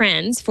YouTube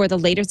Trends for the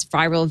latest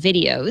viral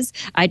videos.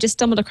 I just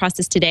stumbled across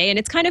this today, and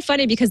it's kind of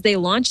funny because they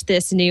launched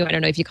this new, I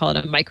don't know if you call it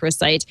a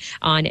microsite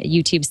on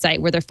YouTube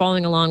site, where they're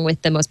following along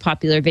with the most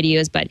popular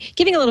videos, but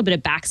giving a little bit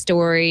of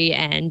backstory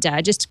and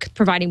just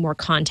providing more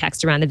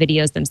context around the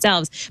videos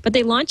themselves. But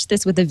they launched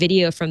this with a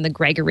video from the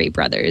Gregory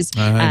brothers.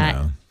 I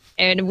know.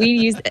 And we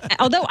used,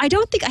 although I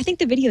think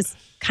the video is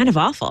kind of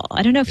awful.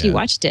 I don't know if you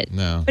watched it.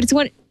 No. But it's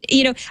one,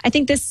 I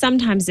think this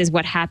sometimes is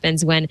what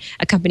happens when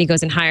a company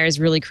goes and hires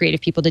really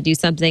creative people to do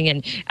something,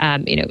 and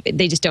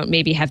they just don't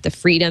maybe have the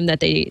freedom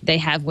that they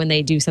have when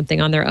they do something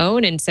on their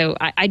own. And so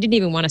I didn't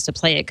even want us to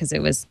play it because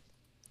it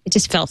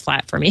just fell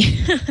flat for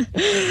me.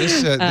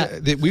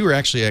 We were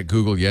actually at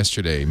Google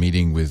yesterday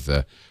meeting with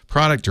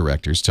product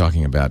directors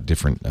talking about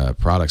different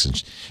products.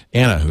 And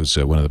Anna, who's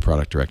one of the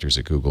product directors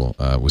at Google,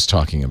 was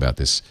talking about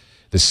this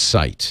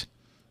site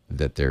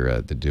that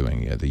they're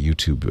doing, the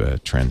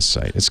YouTube Trends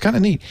site. It's kind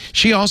of neat.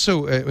 She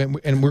also,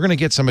 and we're going to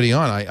get somebody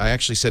on. I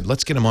actually said,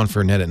 let's get them on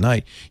for Net at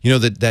Night.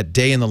 That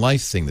day in the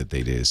life thing that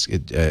they did is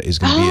going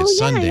to be at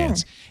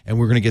Sundance. Yeah. And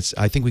we're going to get,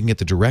 I think we can get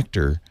the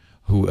director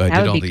who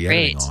did all the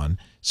editing on.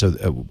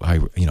 So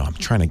I'm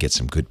trying to get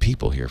some good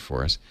people here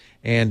for us.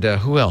 And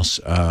who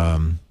else?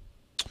 I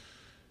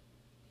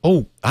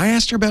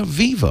asked her about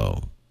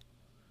Vivo.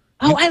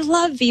 Oh, I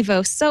love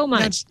Vivo so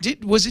much. Now,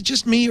 was it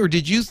just me, or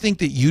did you think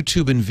that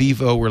YouTube and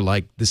Vivo were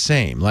like the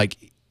same? Like,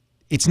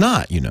 it's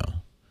not.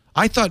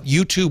 I thought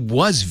YouTube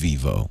was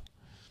Vivo.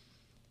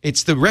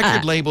 It's the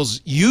record labels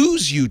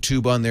use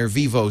YouTube on their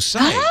Vivo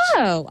site.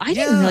 Oh, I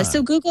didn't realize.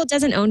 So Google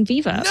doesn't own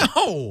Vivo.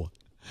 No.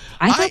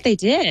 I thought they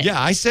did. Yeah,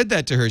 I said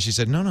that to her. She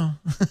said, no.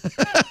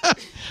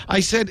 I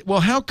said, well,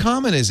 how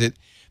common is it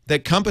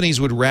that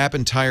companies would wrap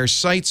entire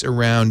sites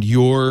around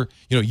you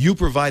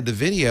provide the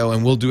video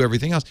and we'll do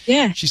everything else?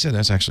 Yeah. She said,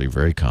 that's actually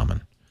very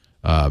common.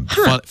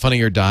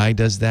 Funny or Die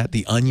does that.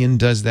 The Onion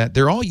does that.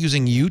 They're all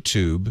using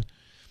YouTube.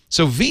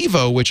 So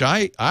Vivo, which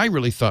I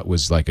really thought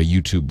was like a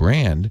YouTube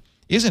brand,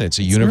 isn't it? It's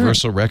a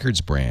Universal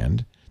Records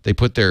brand. They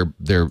put their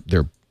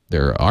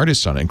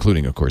artists on it,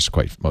 including, of course,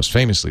 most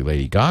famously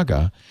Lady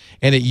Gaga,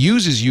 and it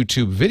uses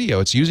YouTube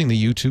video. It's using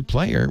the YouTube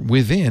player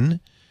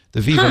within the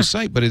Vivo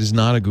site, but it is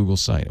not a Google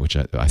site, which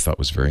I thought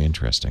was very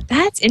interesting.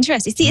 That's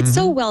interesting. See, it's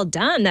so well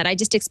done that I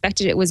just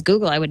expected it was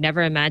Google. I would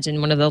never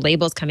imagine one of the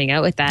labels coming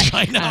out with that.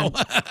 I know.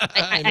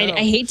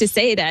 I hate to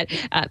say that,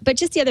 but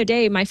just the other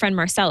day, my friend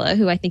Marcella,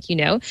 who I think you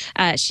know,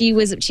 she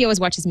always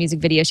watches music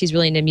videos. She's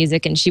really into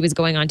music, and she was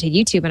going onto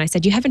YouTube, and I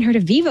said, "You haven't heard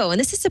of Vivo?" And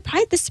this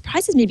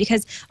surprises me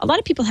because a lot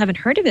of people haven't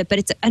heard of it, but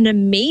it's an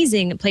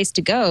amazing place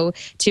to go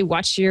to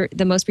watch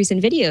the most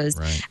recent videos.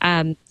 Right.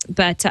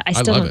 But I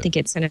still don't think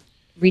it's going to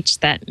reach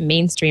that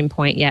mainstream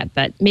point yet,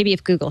 but maybe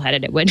if Google had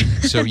it, it would.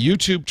 So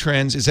YouTube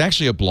Trends is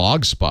actually a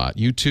blog spot,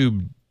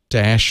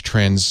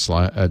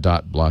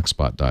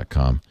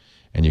 youtube-trends.blogspot.com,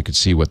 and you can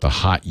see what the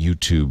hot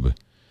YouTube.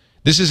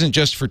 This isn't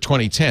just for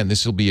 2010.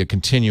 This will be a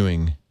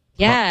continuing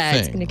Yeah,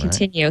 it's going to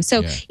continue.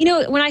 So, you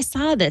know, when I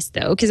saw this,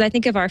 though, because I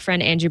think of our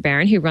friend Andrew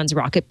Barron, who runs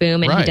Rocket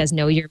Boom, and he does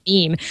Know Your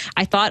Meme,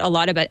 I thought a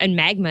lot about, and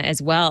Magma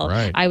as well.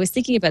 Right. I was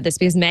thinking about this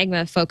because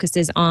Magma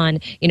focuses on,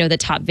 you know, the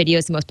top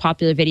videos, the most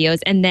popular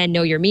videos, and then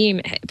Know Your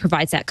Meme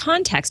provides that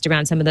context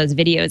around some of those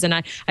videos. And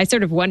I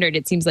sort of wondered,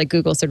 it seems like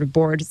Google sort of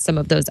borrowed some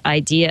of those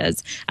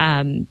ideas,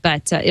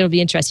 but it'll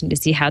be interesting to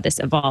see how this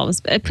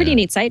evolves. A pretty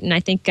neat site, and I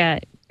think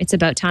it's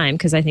about time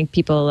because I think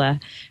people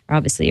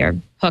obviously are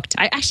hooked.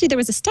 Actually, there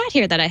was a stat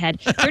here that I had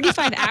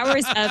 35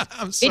 hours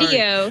of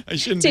video. I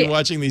shouldn't be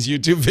watching these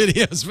YouTube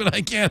videos, but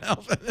I can't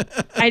help it.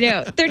 I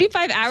know.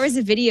 35 hours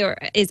of video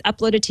is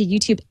uploaded to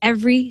YouTube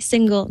every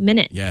single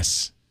minute.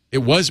 Yes. It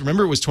was.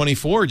 Remember, it was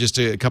 24 just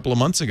a couple of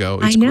months ago.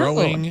 It's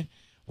growing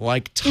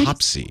like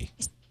topsy.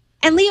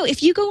 And Leo,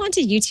 if you go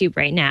onto YouTube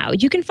right now,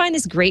 you can find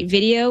this great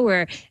video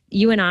where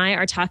you and I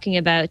are talking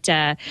about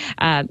the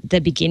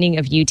beginning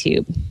of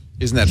YouTube.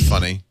 Isn't that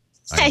funny?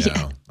 I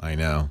know. I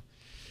know.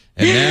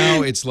 And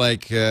now it's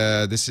like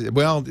this is,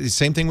 well, the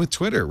same thing with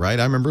Twitter, right?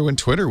 I remember when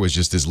Twitter was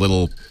just this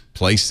little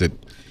place that,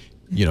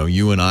 you know,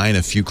 you and I and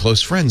a few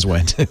close friends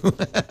went to.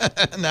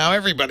 Now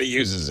everybody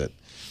uses it.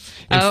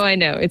 I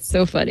know. It's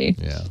so funny.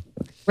 Yeah.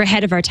 We're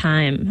ahead of our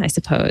time, I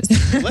suppose.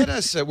 Let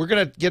us, we're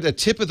going to get a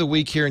tip of the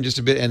week here in just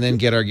a bit and then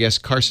get our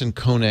guest Carson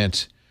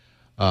Conant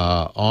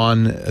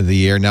on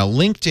the air. Now,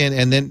 LinkedIn,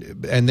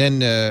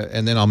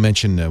 and then I'll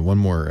mention one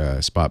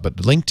more spot. But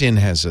LinkedIn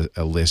has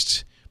a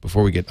list.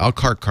 Before we get, I'll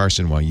cart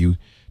Carson while you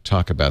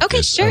talk about okay,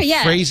 this. Sure,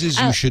 yeah. Phrases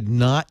you should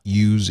not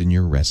use in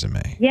your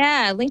resume.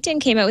 Yeah,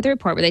 LinkedIn came out with a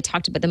report where they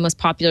talked about the most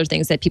popular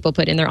things that people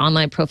put in their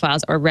online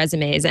profiles or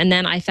resumes. And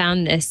then I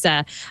found this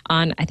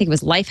on, I think it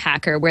was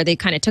Lifehacker, where they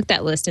kind of took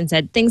that list and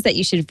said things that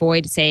you should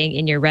avoid saying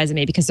in your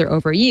resume because they're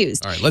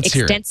overused. All right, let's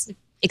hear it.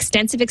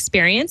 Extensive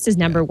experience is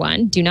number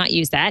one. Do not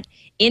use that.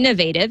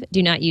 Innovative.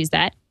 Do not use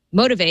that.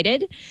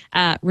 Motivated.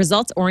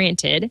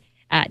 Results-oriented.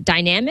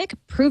 Dynamic,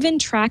 proven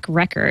track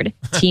record,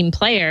 team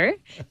player,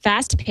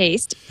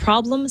 fast-paced,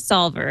 problem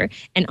solver,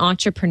 and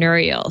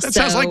entrepreneurial. That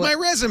sounds like my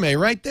resume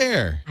right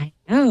there. I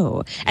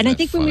know. And I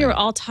think when we were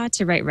all taught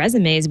to write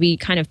resumes, we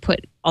kind of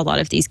put a lot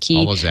of these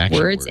key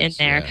words in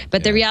there.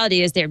 But the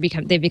reality is they've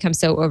become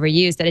so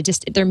overused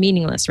that they're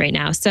meaningless right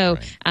now. So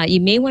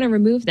you may want to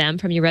remove them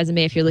from your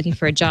resume if you're looking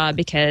for a job,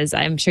 because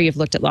I'm sure you've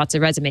looked at lots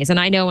of resumes. And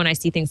I know when I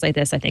see things like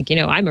this, I think,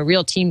 I'm a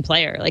real team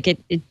player. Like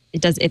it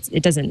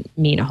doesn't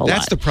mean a whole lot.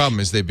 That's the problem,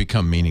 is they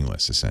become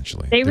meaningless,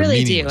 essentially. They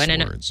really do.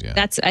 And words,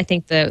 that's, I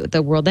think,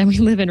 the world that we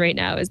live in right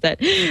now, is that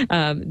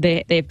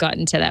they've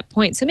gotten to that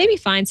point. So maybe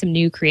find some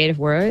new creative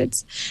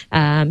words,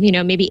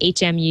 maybe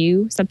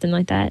HMU, something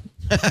like that.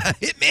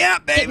 Hit me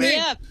up, baby. Hit me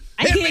up.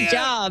 I need a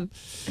job.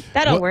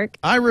 That'll work.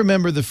 I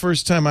remember the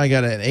first time I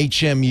got an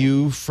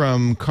HMU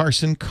from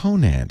Carson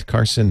Conant.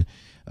 Carson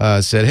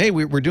said, hey,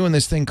 we're doing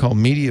this thing called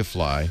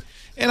Mediafly.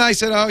 And I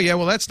said, oh, yeah,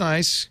 well, that's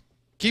nice.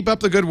 Keep up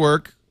the good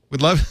work.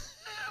 We'd love...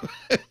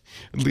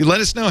 Let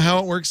us know how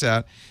it works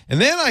out. And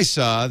then I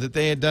saw that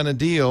they had done a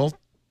deal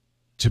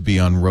to be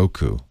on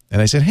Roku.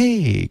 And I said,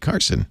 hey,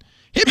 Carson,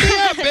 hit me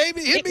up,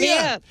 baby. Hit me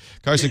up.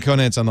 Carson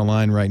Conant's on the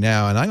line right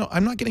now. And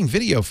I'm not getting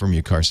video from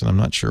you, Carson. I'm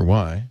not sure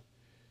why.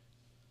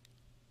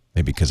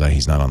 Maybe because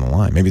he's not on the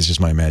line. Maybe it's just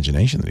my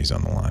imagination that he's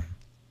on the line.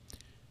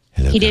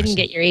 Hello, he didn't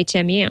get your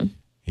HMU.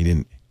 He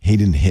didn't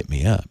hit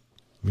me up.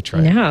 Let me try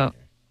it.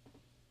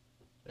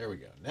 There we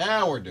go.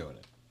 Now we're doing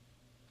it.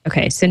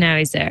 Okay, so now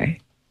he's there.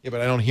 Yeah, but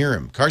I don't hear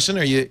him. Carson,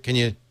 can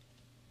you?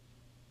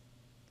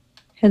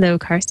 Hello,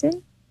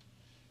 Carson?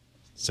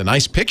 It's a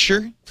nice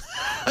picture.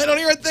 I don't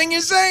hear a thing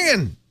you're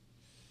saying.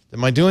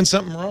 Am I doing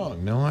something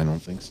wrong? No, I don't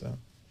think so.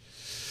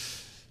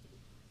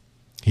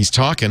 He's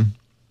talking.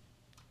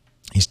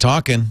 He's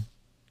talking.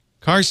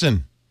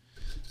 Carson,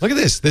 look at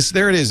this.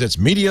 There it is. It's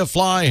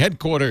Mediafly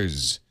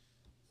headquarters.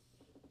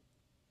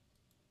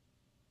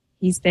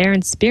 He's there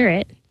in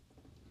spirit.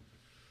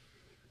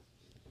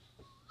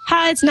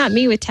 Hi, it's not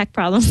me with tech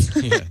problems.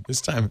 Yeah, this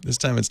time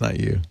it's not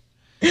you.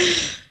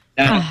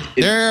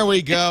 There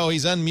we go.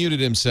 He's unmuted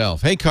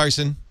himself. Hey,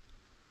 Carson.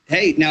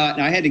 Hey, now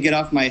I had to get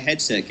off my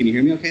headset. Can you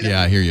hear me okay now?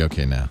 Yeah, I hear you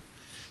okay now.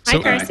 Hi,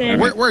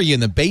 Carson. Where are you, in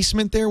the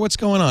basement there? What's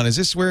going on? Is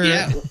this where...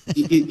 Yeah,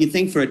 you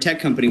think for a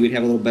tech company we'd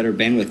have a little better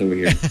bandwidth over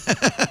here.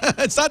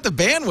 It's not the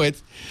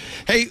bandwidth.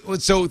 Hey,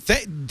 so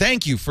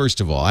thank you,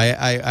 first of all.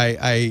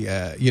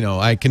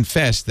 I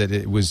confess that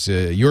it was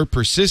your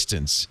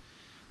persistence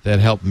that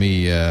helped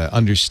me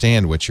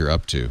understand what you're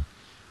up to.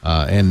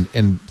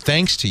 And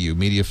thanks to you,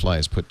 Mediafly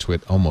has put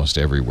Twit almost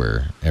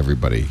everywhere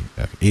everybody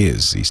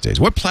is these days.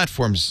 What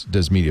platforms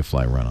does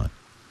Mediafly run on?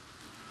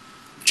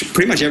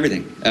 Pretty much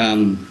everything.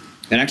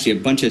 And actually a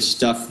bunch of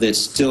stuff that's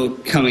still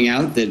coming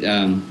out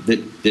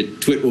that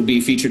Twit will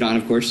be featured on,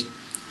 of course.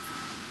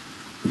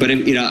 But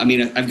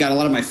I've got a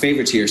lot of my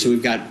favorites here. So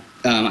we've got,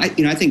 I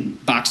think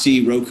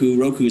Boxy,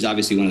 Roku is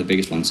obviously one of the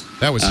biggest ones.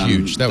 That was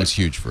huge. That was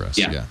huge for us.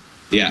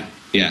 Yeah.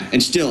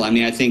 And still,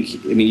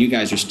 you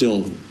guys are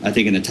still, I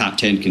think, in the top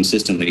 10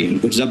 consistently,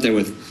 which is up there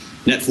with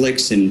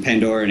Netflix and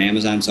Pandora and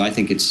Amazon. So I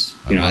think it's,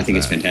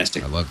 it's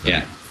fantastic. I love that.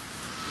 Yeah.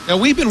 Now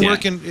we've been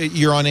working.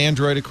 You're on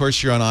Android, of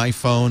course. You're on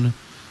iPhone.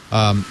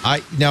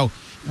 I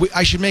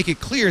should make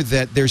it clear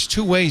that there's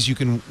two ways you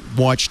can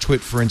watch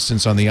Twit. For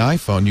instance, on the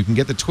iPhone, you can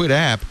get the Twit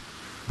app,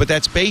 but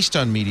that's based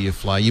on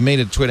Mediafly. You made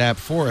a Twit app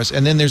for us,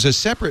 and then there's a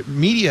separate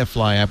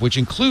Mediafly app which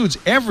includes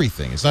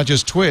everything. It's not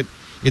just Twit.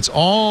 It's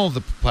all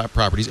the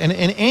properties, and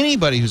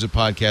anybody who's a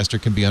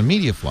podcaster can be on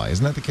Mediafly.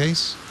 Isn't that the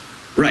case?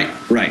 Right.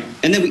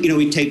 And then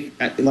we take,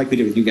 like we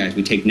did with you guys,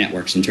 we take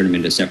networks and turn them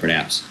into separate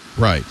apps.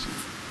 Right.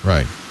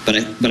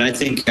 But I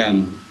think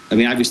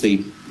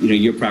obviously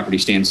your property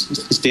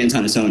stands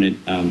on its own.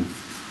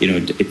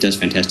 It does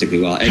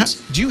fantastically well.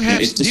 Do you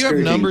have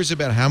numbers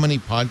about how many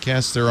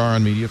podcasts there are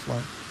on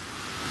Mediafly?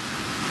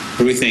 What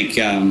do we think?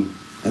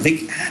 I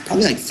think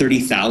probably like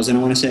 30,000, I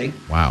want to say.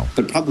 Wow.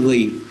 But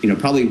probably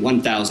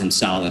 1,000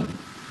 solid,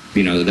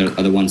 are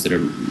the ones that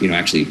are,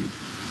 actually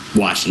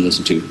watched and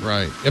listened to.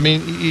 Right.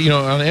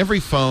 On every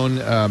phone,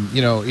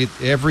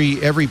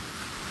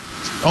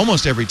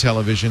 almost every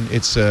television,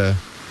 it's I'm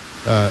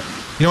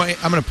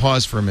going to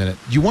pause for a minute.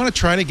 Do you want to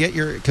try to get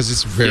because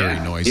it's very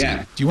noisy.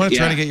 Yeah. Do you want to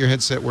try to get your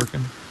headset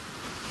working?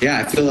 Yeah,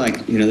 I feel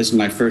like, this is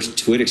my first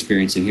Twit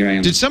experience, and here I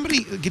am. Did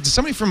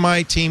somebody from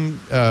my team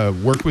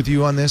work with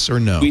you on this, or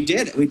no? We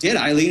did,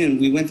 Eileen, and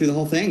we went through the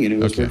whole thing, and it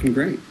was working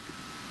great.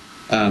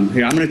 Here, I'm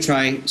going to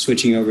try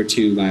switching over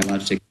to my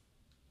Logitech.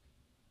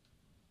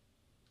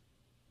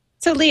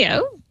 So,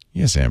 Leo.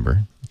 Yes,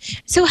 Amber.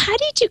 So how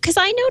did you, because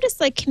I noticed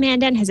like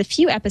Command N has a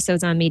few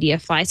episodes on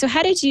Mediafly. So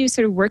how did you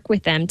sort of work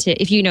with them to,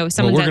 if you know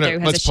someone's out there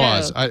who has a show?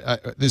 Let's pause.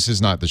 This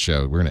is not the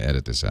show. We're going to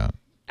edit this out.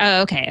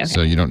 Oh, okay.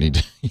 So you don't need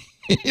to,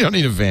 you don't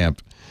need a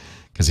vamp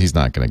because he's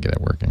not going to get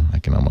it working. I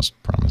can almost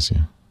promise you.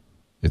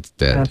 It's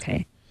dead.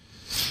 Okay.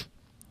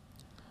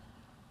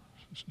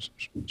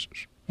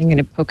 I'm going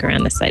to poke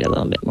around the site a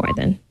little bit more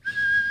then.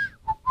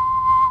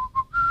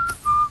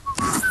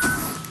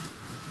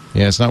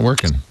 Yeah, it's not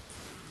working.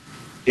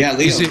 Yeah,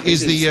 Leo.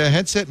 Is the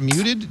headset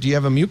muted? Do you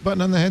have a mute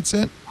button on the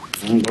headset?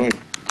 Oh, boy.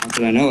 Not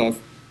that I know of.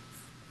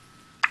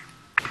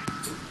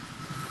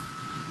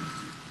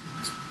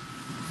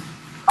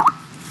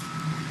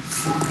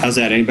 How's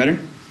that? Any better?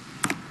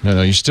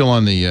 No, you're still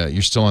on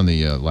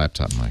the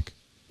laptop mic.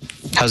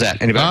 How's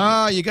that? Any better?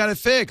 Ah, you got it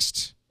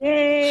fixed.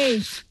 Yay!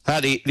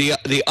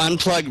 The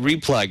unplug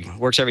replug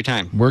works every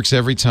time. Works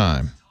every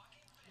time.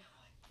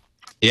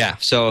 Yeah.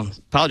 So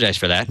apologize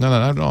for that. No,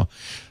 not at all.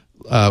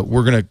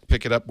 We're going to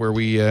pick it up where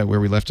we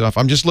left off.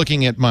 I'm just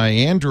looking at my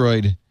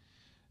Android,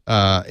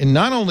 and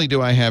not only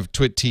do I have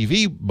Twit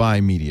TV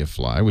by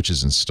Mediafly, which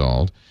is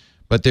installed,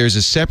 but there's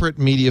a separate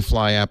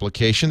Mediafly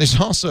application. There's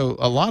also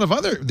a lot of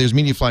other. There's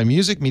Mediafly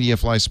Music,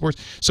 Mediafly Sports.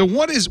 So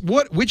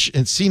which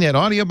and CNET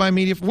Audio by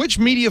Mediafly? Which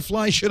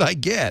Mediafly should I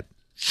get?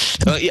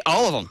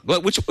 All of them.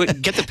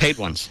 Get the paid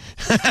ones.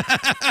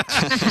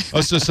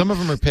 Oh, so some of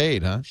them are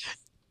paid, huh?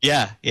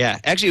 Yeah.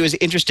 Actually, it was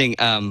interesting.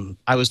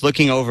 I was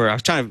looking over. I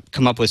was trying to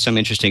come up with some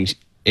interesting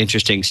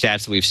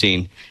stats that we've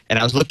seen, and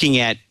I was looking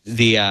at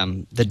the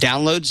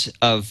downloads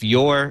of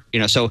your,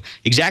 so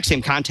exact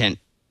same content,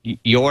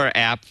 your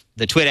app,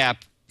 the Twit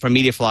app from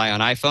Mediafly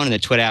on iPhone, and the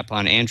Twit app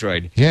on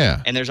Android.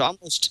 Yeah. And there's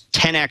almost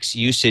 10x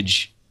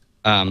usage,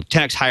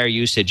 10x higher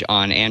usage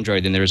on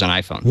Android than there is on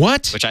iPhone.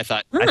 What? Which I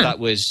thought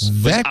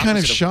was that kind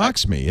of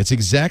shocks me. It's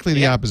exactly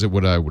the opposite of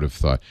what I would have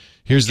thought.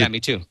 Me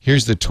too.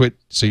 Here's the Twit.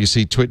 So you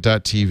see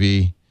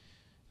twit.tv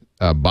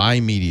by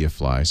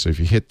Mediafly. So if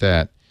you hit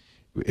that,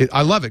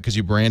 I love it because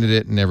you branded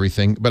it and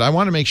everything. But I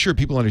want to make sure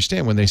people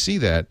understand when they see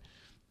that.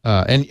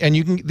 And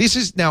you can. This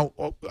is now.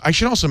 I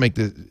should also make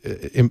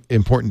the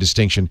important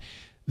distinction.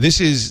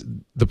 This is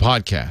the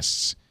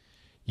podcasts.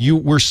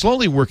 We're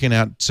slowly working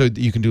out so that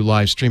you can do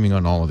live streaming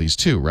on all of these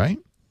too, right?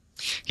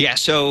 Yeah.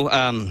 So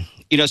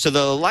so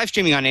the live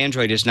streaming on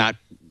Android is not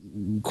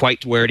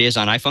quite where it is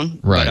on iPhone,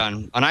 right? But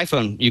on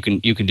iPhone you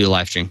can do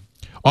live stream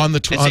on the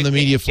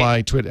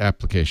Mediafly Twit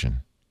application.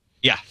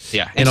 Yeah,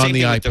 and on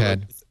the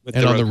iPad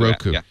and on the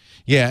Roku.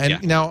 Yeah,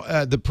 and now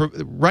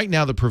right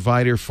now the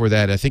provider for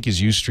that I think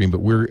is Ustream, but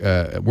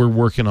we're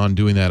working on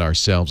doing that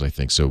ourselves. I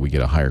think so we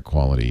get a higher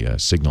quality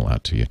signal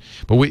out to you.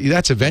 But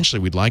that's eventually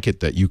we'd like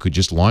it that you could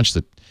just launch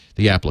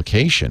the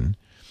application,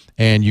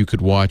 and you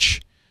could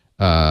watch.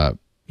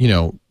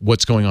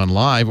 What's going on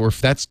live, or if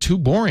that's too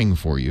boring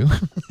for you,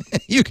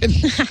 you can,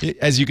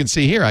 as you can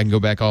see here, I can go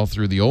back all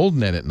through the old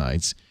Net at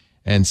Nights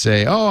and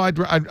say, oh,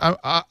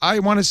 I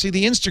want to see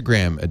the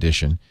Instagram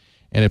edition,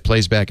 and it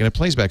plays back,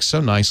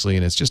 so nicely,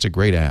 and it's just a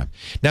great app.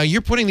 Now,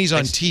 you're putting these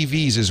on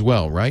TVs as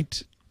well,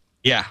 right?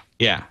 Yeah,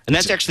 and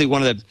that's actually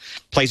one of the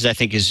places I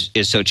think is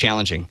so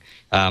challenging.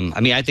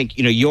 I think,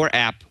 your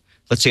app,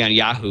 let's say on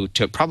Yahoo,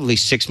 took probably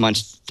 6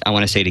 months, I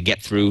want to say, to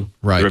get through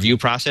the review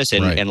process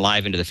and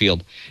live into the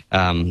field.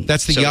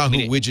 That's the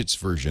Yahoo widgets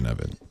version of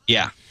it.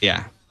 Yeah.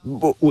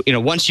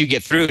 Once you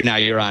get through, now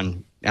you're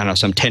on, I don't know,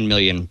 some 10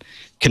 million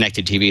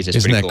connected TVs.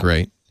 Isn't that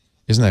great?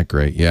 Isn't that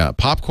great? Yeah.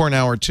 Popcorn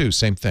Hour, too.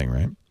 Same thing,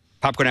 right?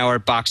 Popcorn Hour,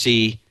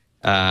 Boxy.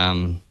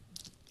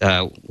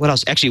 What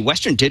else? Actually,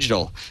 Western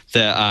Digital.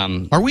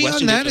 Are we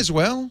on that as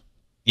well?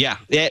 Yeah.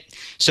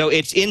 So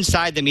it's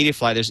inside the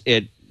Mediafly.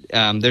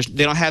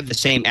 They don't have the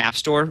same app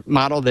store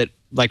model that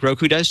like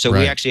Roku does. So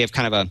we actually have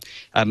kind of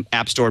a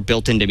app store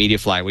built into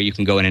Mediafly where you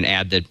can go in and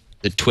add the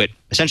Twit,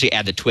 essentially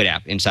add the Twit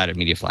app inside of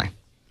Mediafly.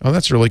 Oh,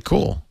 that's really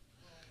cool.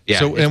 Yeah.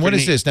 So, and what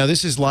is this? Now,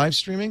 this is live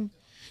streaming?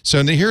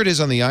 So here it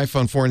is on the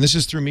iPhone 4, and this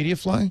is through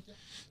Mediafly?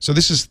 So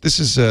this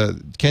is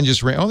Ken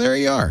just ran. Oh, there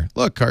you are.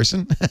 Look,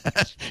 Carson,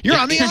 you're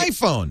on the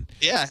iPhone.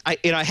 Yeah,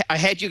 I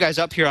had you guys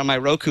up here on my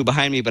Roku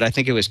behind me, but I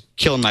think it was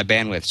killing my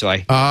bandwidth. So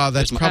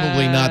that's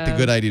probably not the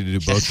good idea to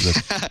do both of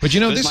this. But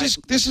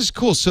this is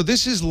cool. So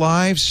this is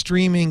live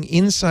streaming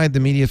inside the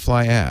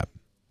Mediafly app.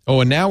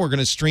 Oh, and now we're going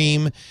to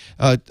stream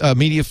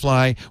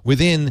Mediafly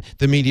within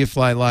the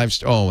Mediafly live.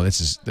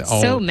 This is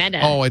so meta.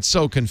 Oh, it's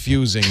so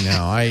confusing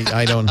now.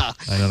 I don't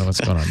know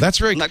what's going on. That's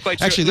very not quite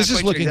sure, actually. This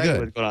is looking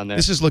good.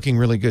 This is looking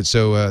really good.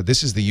 So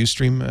this is the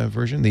Ustream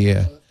version.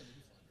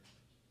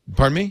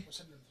 Pardon me.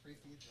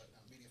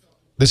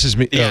 This is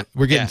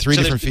we're getting three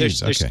different feeds.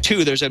 There's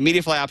two. There's a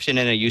Mediafly option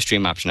and a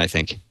Ustream option, I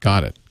think.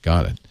 Got it.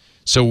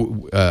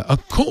 So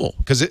cool.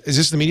 Because is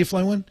this the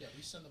Mediafly one?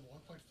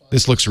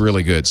 This looks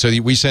really good. So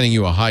we're sending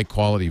you a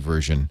high-quality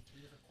version.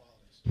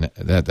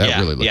 That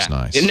really looks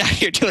nice. And now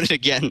you're doing it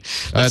again.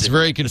 That's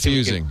very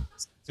confusing.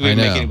 We can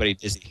make anybody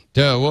dizzy.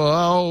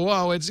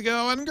 Whoa, it's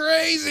going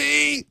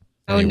crazy.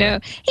 Oh, no.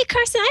 Hey,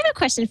 Carson, I have a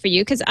question for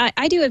you because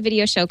I do a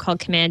video show called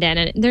Command N,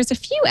 and there's a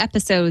few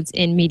episodes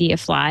in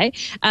Mediafly.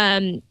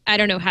 I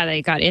don't know how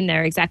they got in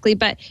there exactly,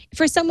 but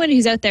for someone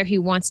who's out there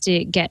who wants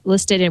to get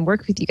listed and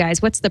work with you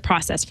guys, what's the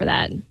process for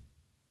that?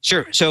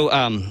 Sure. So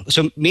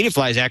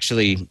Mediafly is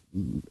actually,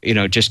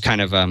 just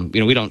kind of,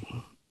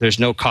 there's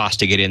no cost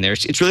to get in there.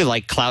 It's really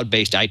like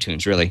cloud-based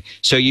iTunes, really.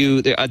 So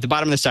at the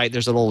bottom of the site,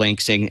 there's a little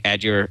link saying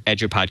add your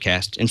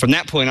podcast. And from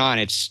that point on,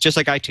 it's just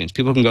like iTunes.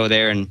 People can go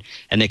there and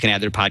they can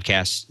add their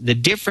podcasts. The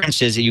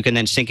difference is that you can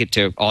then sync it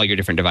to all your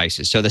different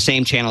devices. So the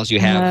same channels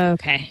you have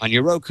on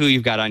your Roku,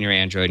 you've got on your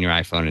Android and your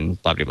iPhone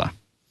and blah, blah, blah.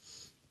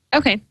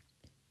 Okay.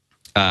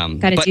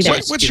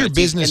 What's your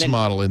business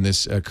model in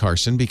this,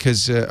 Carson?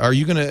 Because are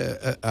you going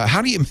to?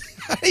 How do you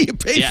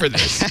pay for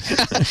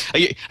this?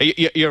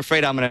 You're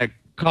afraid I'm going to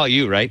call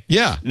you, right?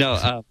 Yeah.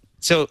 No.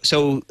 So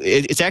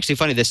it's actually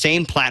funny. The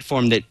same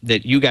platform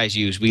that you guys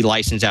use, we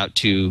license out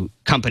to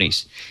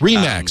companies.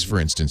 Remax, for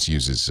instance,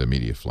 uses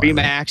Mediafly. Remax,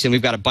 right? and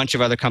we've got a bunch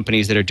of other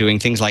companies that are doing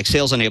things like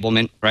sales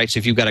enablement, right? So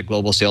if you've got a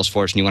global sales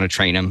force and you want to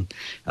train them,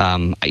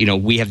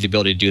 we have the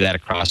ability to do that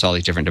across all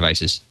these different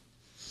devices.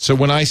 So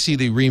when I see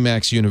the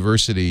Remax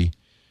University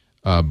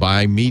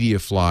by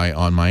Mediafly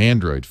on my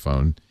Android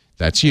phone,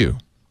 that's you.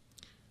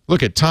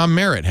 Look at Tom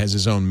Merritt has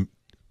his own.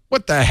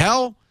 What the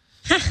hell?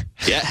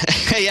 Yeah.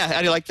 How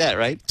do you like that,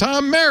 right?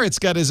 Tom Merritt's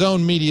got his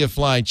own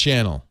Mediafly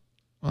channel.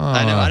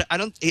 I know. I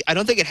don't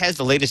think it has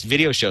the latest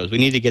video shows. We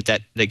need to get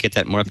that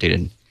more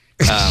updated.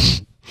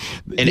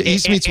 And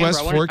East meets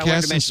West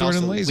forecast and Sword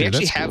and Laser.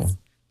 That's cool.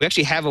 We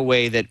actually have a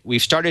way that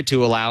we've started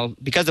to allow,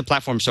 because the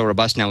platform's so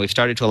robust now, we've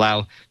started to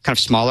allow kind of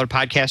smaller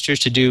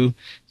podcasters to do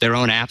their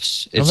own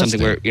apps. It's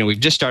something where we've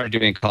just started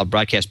doing it called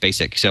Broadcast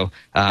Basic. So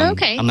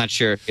I'm not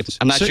sure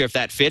if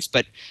that fits,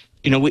 but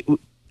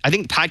I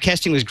think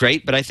podcasting was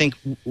great, but I think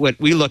what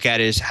we look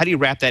at is how do you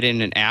wrap that in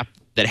an app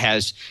that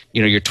has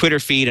your Twitter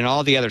feed and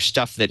all the other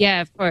stuff that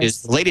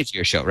is related to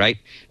your show, right?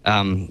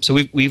 So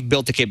we've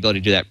built the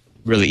capability to do that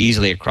really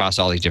easily across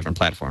all these different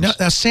platforms.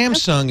 Now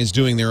Samsung is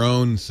doing their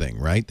own thing,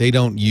 right? They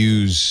don't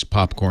use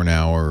Popcorn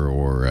Hour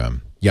or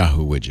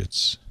Yahoo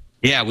widgets.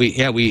 Yeah,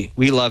 we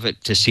love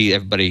it to see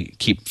everybody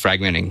keep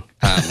fragmenting.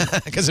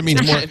 Because it means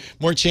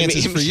more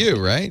chances for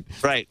you, right?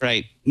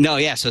 Right. No,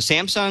 yeah. So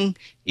Samsung,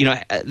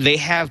 they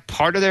have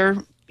part of their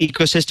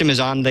ecosystem is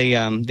on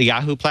the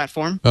Yahoo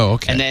platform. Oh,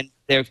 okay. And then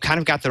they've kind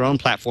of got their own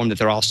platform that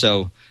they're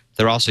also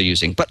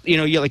using. But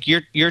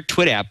your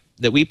Twit app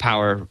that we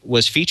power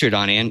was featured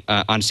on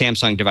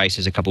Samsung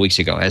devices a couple weeks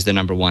ago as the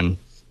number one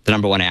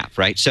app,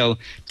 right? So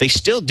they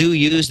still do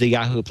use the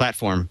Yahoo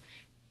platform,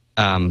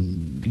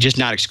 just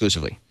not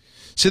exclusively.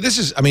 So this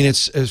is,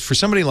 it's for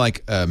somebody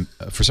like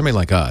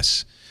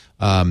us.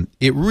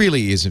 It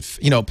really is.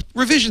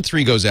 Revision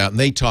 3 goes out and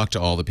they talk to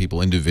all the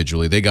people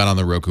individually. They got on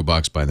the Roku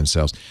box by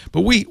themselves,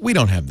 but we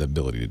don't have the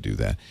ability to do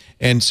that.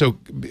 And so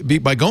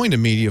by going to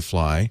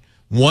Mediafly,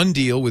 one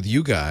deal with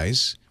you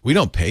guys. We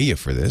don't pay you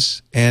for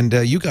this, and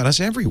you got us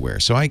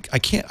everywhere. So I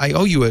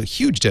owe you a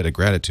huge debt of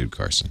gratitude,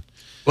 Carson.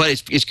 Well,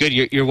 it's good.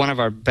 You're one of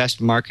our best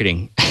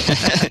marketing.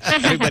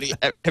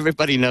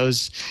 everybody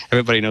knows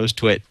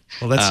Twit.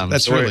 Well,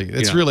 that's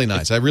really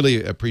nice. I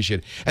really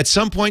appreciate it. At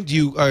some point,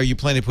 are you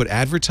planning to put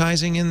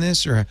advertising in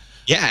this, or?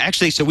 Yeah,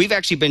 actually. So we've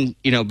actually been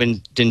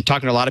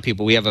talking to a lot of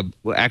people. We have a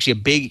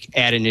big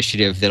ad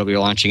initiative that'll be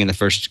launching in the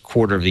first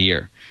quarter of the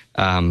year.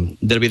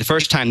 That'll be the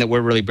first time that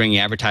we're really bringing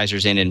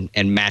advertisers in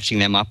and matching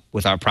them up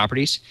with our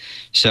properties.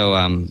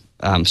 So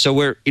so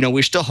we're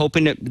still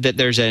hoping that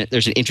there's an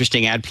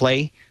interesting ad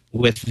play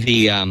with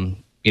the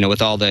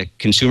with all the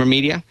consumer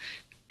media.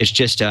 It's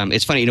just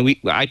it's funny.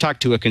 I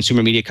talked to a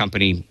consumer media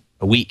company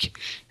a week,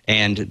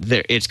 and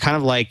it's kind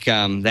of like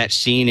that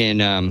scene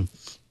in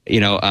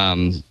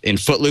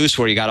Footloose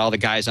where you got all the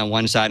guys on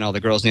one side and all the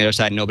girls on the other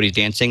side and nobody's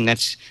dancing.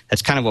 That's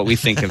kind of what we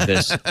think of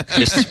this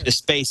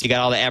space. You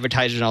got all the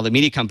advertisers and all the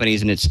media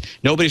companies, and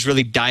nobody's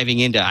really diving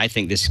into, I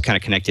think, this kind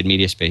of connected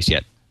media space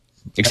yet,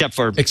 except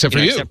for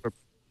you.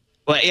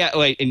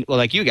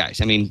 Like you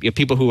guys.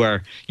 People who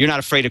you're not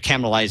afraid of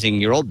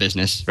cannibalizing your old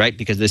business, right?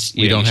 Because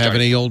we don't have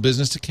any old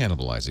business to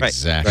cannibalize. Right.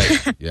 Exactly.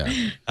 Right. Yeah.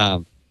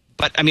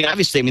 But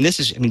obviously,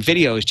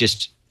 video is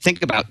just,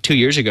 think about 2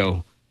 years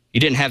ago. You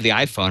didn't have the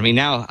iPhone.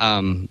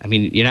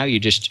 Now you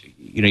just,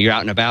 you're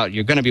out and about.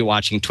 You're going to be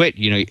watching Twit.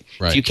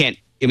 Right. You can't.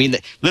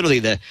 Literally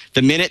the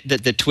minute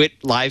that the Twit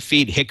live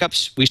feed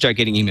hiccups, we start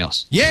getting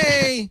emails.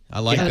 Yay! I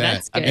like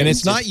that. And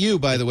it's not you,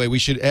 by the way.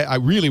 I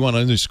really want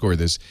to underscore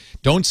this.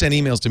 Don't send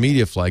emails to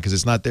Mediafly because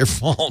it's not their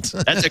fault.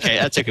 That's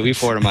okay. We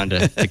forward them on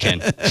to Ken.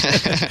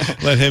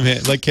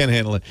 Let Ken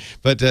handle it.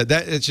 But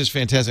it's just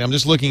fantastic. I'm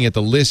just looking at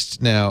the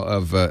list now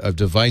of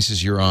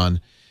devices you're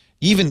on.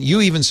 You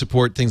even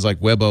support things like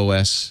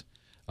WebOS.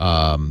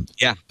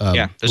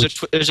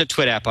 There's a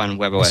Twit app on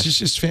WebOS. It's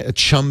just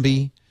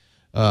Chumby.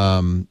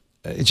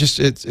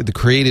 It's the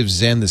Creative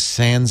Zen, the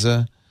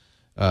Sansa,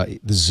 the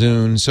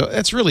Zune. So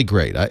that's really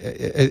great.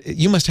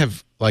 You must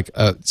have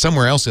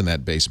somewhere else in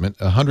that basement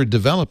 100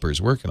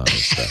 developers working on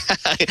this stuff.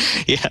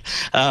 We've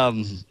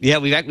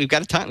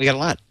got a ton. We got a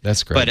lot.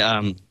 That's great.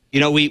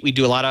 we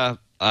do a lot of,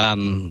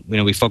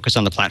 we focus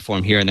on the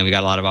platform here, and then we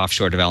got a lot of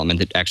offshore development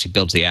that actually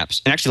builds the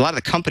apps. And actually, a lot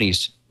of the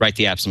companies write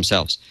the apps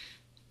themselves.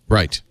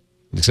 Right.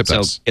 Except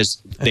us.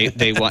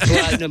 They want.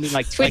 Well, I mean,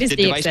 like Twitter is the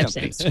the device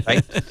exception. companies,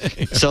 right?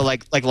 So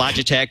like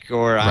Logitech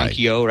or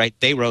Onkyo, right?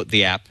 They wrote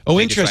the app. Oh,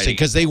 interesting,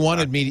 because they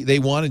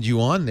wanted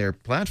you on their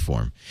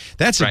platform.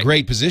 That's a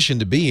great position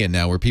to be in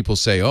now, where people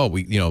say, "Oh,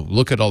 we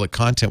look at all the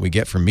content we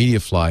get from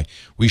Mediafly.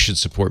 We should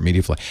support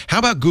Mediafly." How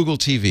about Google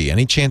TV?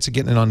 Any chance of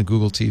getting it on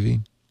Google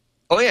TV?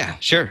 Oh yeah,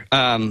 sure.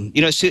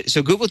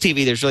 So Google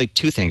TV, there's really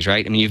two things,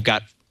 right? I mean, you've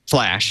got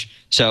Flash.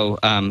 So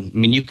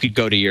you could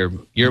go to your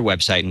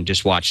website and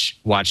just watch.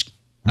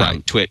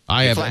 Twit.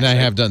 I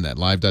have done that.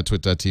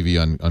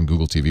 Live.twit.tv on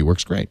Google TV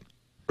works great.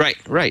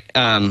 Right.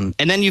 And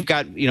then you've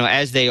got,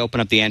 as they open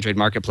up the Android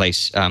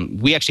marketplace,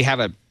 we actually have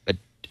a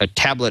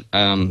tablet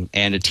and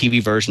a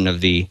TV version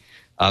of the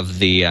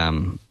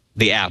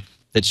app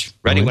that's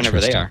ready whenever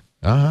they are.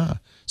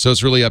 So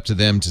it's really up to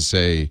them to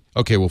say,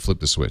 okay, we'll flip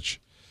the switch.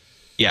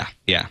 Yeah.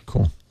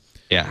 Cool.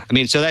 Yeah. I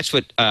mean, so that's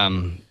what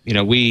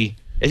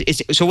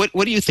so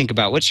what do you think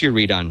about? What's your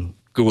read on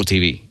Google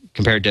TV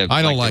compared to?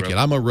 I don't like it.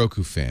 I'm a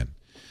Roku fan.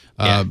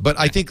 But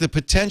I think the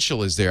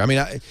potential is there. I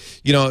mean,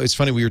 it's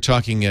funny. We were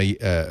talking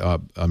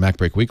on Mac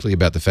Break Weekly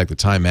about the fact that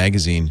Time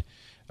Magazine,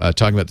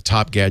 talking about the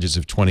top gadgets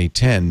of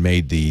 2010,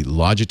 made the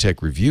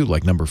Logitech review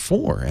like number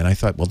 4, and I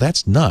thought, well,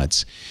 that's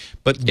nuts.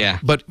 But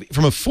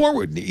from a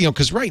forward,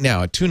 because right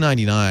now at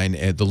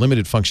 $299, the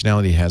limited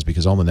functionality it has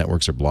because all the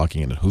networks are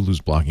blocking it and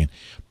Hulu's blocking it,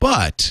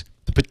 but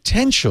the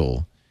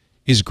potential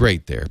is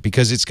great there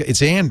because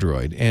it's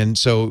Android, and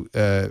so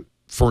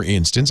for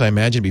instance, I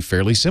imagine it'd be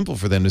fairly simple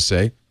for them to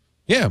say,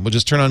 yeah, we'll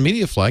just turn on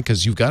Mediafly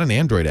because you've got an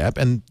Android app,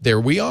 and there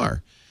we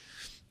are.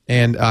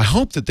 And I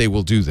hope that they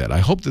will do that. I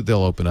hope that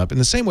they'll open up in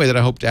the same way that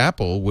I hoped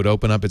Apple would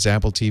open up its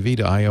Apple TV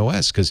to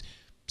iOS, because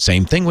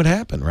same thing would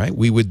happen, right?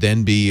 We would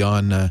then be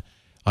on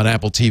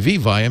Apple TV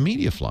via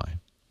Mediafly.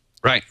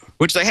 Right,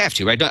 which they have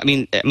to, right? I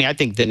mean, I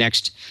think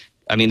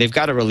they've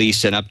got to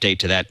release an update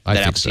to that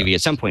Apple TV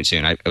at some point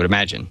soon, I would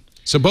imagine.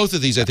 So both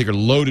of these, I think, are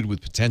loaded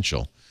with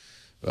potential.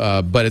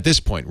 But at this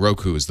point,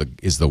 Roku is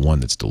the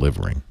one that's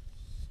delivering.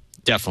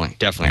 Definitely.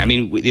 I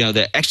mean,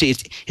 actually,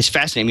 it's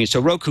fascinating. I mean, so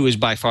Roku is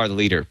by far the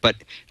leader, but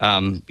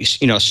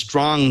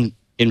strong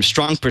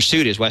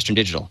pursuit is Western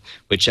Digital,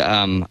 which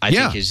I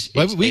think is.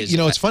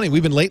 It's funny.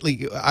 We've been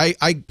lately.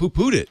 I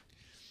poo-pooed it,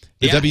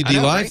 the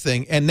WD Live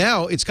thing, and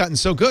now it's gotten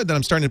so good that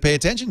I'm starting to pay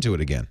attention to it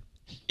again.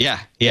 Yeah.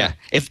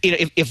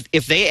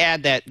 If they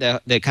add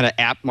that the kind of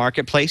app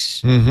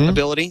marketplace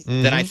ability,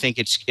 then I think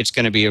it's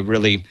going to be a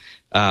really.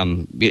 I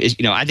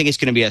think it's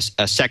going to be a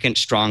second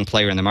strong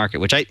player in the market,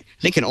 which I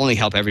think can only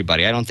help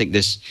everybody. I don't think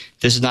this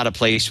is not a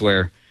place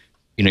where,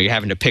 you're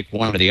having to pick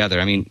one or the other.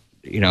 I mean,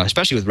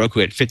 especially with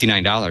Roku at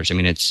 $59. I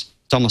mean, it's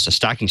almost a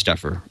stocking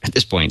stuffer at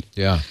this point.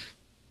 Yeah.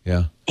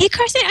 Hey,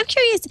 Carson, I'm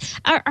curious,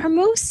 are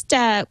most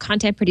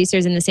content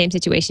producers in the same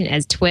situation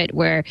as Twit,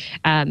 where,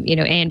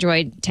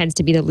 Android tends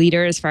to be the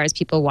leader as far as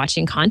people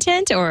watching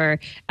content, or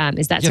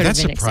is that sort of an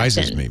exception? Yeah, that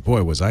surprises me.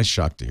 Boy, was I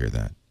shocked to hear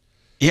that.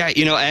 Yeah,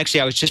 actually,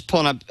 I was just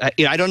pulling up.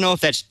 I don't know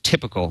if that's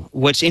typical.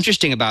 What's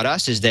interesting about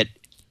us is that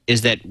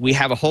we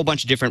have a whole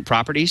bunch of different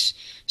properties,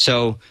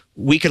 so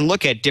we can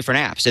look at different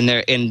apps, and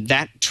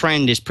that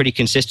trend is pretty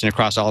consistent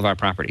across all of our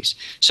properties.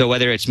 So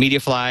whether it's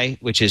Mediafly,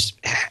 which is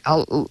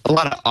a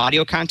lot of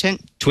audio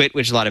content, Twit,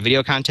 which is a lot of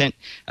video content,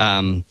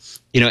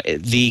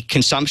 the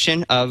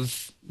consumption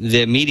of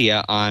the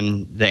media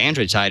on the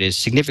Android side is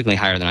significantly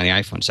higher than on the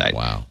iPhone side.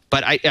 Wow!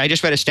 But I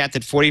just read a stat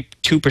that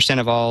 42%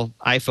 of all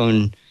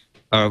iPhone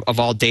of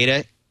all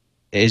data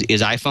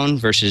is iPhone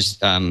versus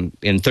and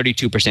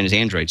 32% is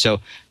Android. So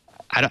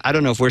I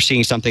don't know if we're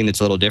seeing something that's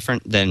a little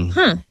different than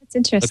that's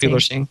interesting. What people are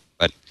seeing.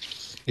 But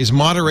is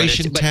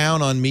Moderation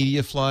Town on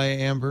Mediafly,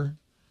 Amber?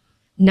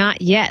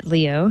 Not yet,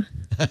 Leo.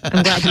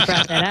 I'm glad you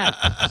brought that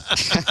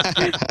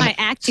up. My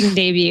acting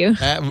debut.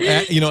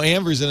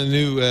 Amber's in a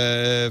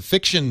new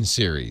fiction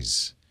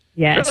series.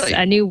 Yes, really?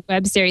 A new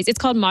web series. It's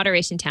called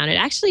Moderation Town.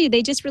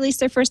 They just released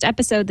their first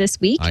episode this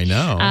week. I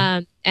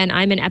know. And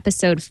I'm in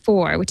episode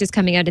 4, which is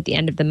coming out at the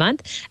end of the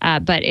month.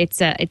 But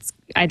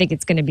I think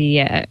it's going to be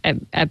a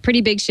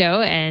pretty big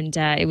show, and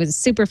it was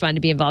super fun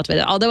to be involved with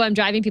it. Although I'm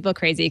driving people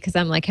crazy because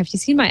I'm like, have you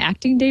seen my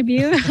acting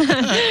debut?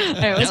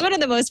 It was one of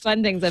the most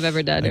fun things I've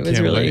ever done. It was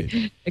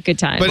really a good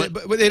time.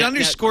 But it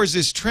underscores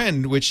this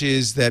trend, which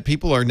is that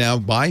people are now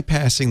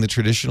bypassing the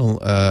traditional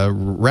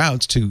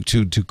routes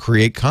to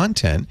create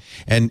content,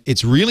 and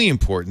it's really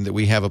important that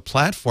we have a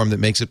platform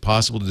that makes it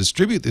possible to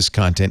distribute this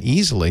content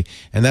easily,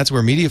 and that's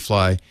where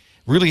Mediafly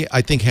really,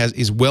 I think,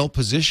 is well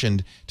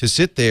positioned to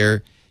sit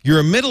there. You're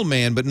a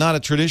middleman, but not a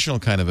traditional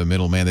kind of a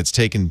middleman that's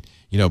taken,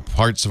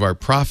 parts of our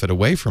profit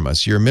away from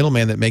us. You're a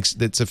middleman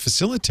that's a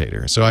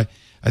facilitator. So I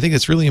think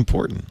that's really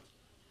important.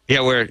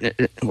 Yeah, we're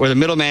the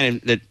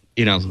middleman that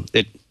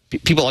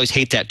people always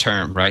hate that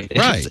term, right?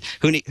 Right.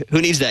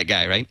 Who needs that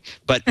guy, right?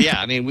 But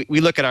yeah, I mean, we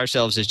look at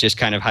ourselves as just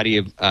kind of how do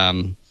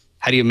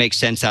you make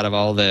sense out of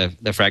all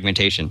the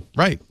fragmentation?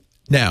 Right.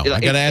 Now, I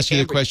got to ask you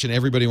the question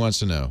everybody wants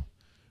to know.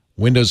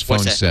 Windows Phone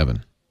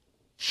 7.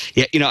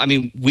 Yeah, I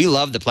mean, we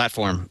love the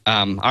platform.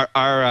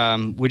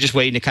 We're just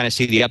waiting to kind of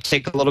see the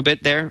uptake a little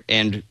bit there,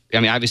 and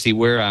I mean, obviously,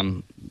 we're,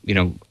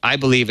 I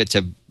believe it's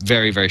a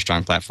very, very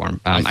strong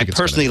platform. I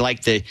personally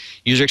like the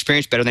user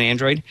experience better than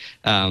Android,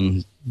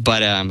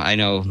 but I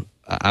know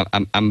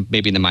I'm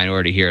maybe in the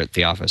minority here at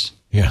the office.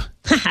 Yeah,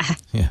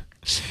 yeah.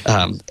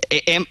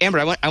 Amber,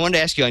 I wanted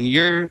to ask you on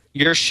your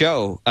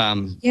show.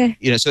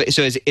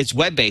 So it's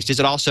web based. Is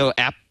it also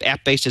app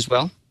based as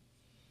well?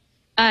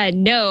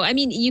 No, I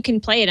mean, you can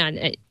play it on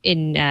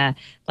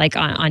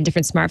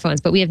different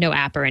smartphones, but we have no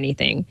app or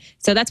anything.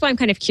 So that's why I'm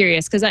kind of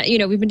curious because,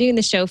 we've been doing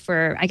the show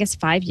for, I guess,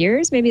 5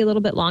 years, maybe a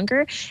little bit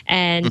longer.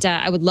 And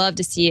I would love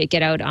to see it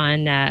get out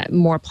on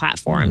more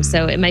platforms.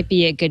 So it might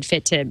be a good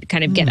fit to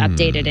kind of get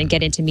updated and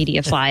get into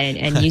Mediafly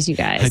and use you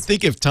guys. I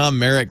think if Tom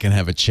Merritt can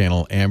have a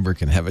channel, Amber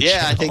can have a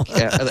channel. I think...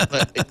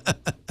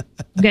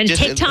 I'm going to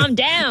take Tom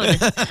down.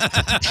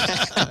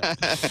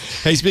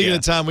 Hey, speaking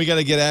of Tom, we got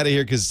to get out of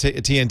here because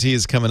TNT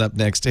is coming up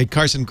next. Hey,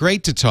 Carson,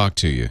 great to talk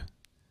to you.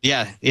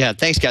 Yeah.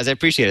 Thanks, guys. I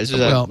appreciate it. This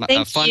was a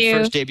fun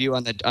first debut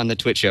on the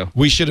Twitch show.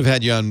 We should have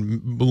had you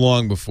on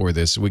long before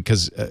this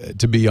because,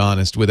 to be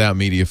honest, without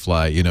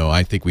Mediafly,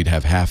 I think we'd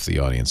have half the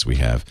audience we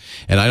have.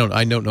 And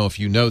I don't know if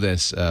you know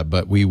this,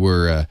 but we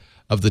were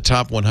of the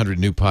top 100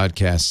 new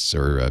podcasts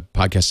or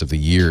podcasts of the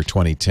year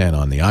 2010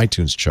 on the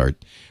iTunes chart.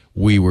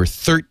 We were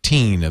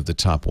 13 of the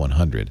top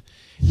 100,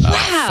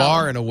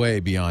 far and away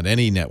beyond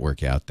any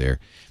network out there.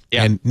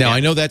 Yeah, and now I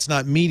know that's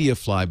not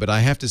Mediafly, but I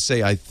have to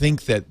say I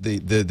think that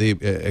the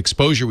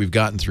exposure we've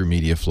gotten through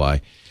Mediafly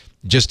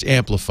just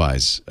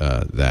amplifies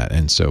that.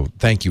 And so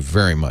thank you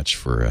very much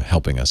for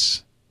helping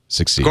us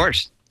succeed. Of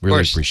course.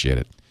 Really appreciate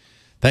it.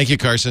 Thank you,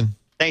 Carson.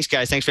 Thanks,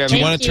 guys. Thanks for having me.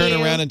 Do you want to turn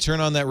around and turn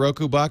on that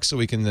Roku box so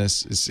we can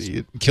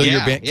kill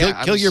your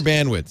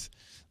bandwidth?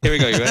 Here we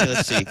go.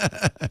 Let's see.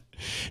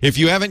 If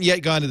you haven't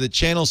yet gone to the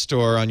channel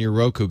store on your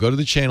Roku, go to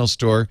the channel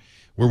store.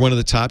 We're one of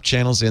the top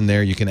channels in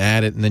there. You can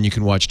add it, and then you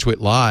can watch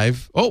Twit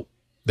live. Oh,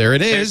 there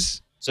it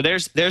is.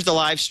 There's the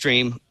live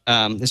stream.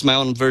 This is my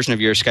own version of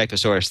your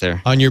Skypeosaurus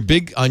there. On your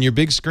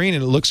big screen,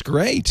 and it looks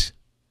great.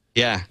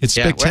 Yeah. It's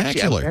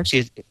spectacular.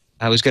 Actually,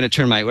 I was going to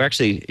turn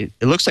it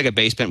looks like a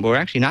basement, but we're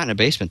actually not in a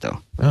basement, though.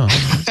 Oh,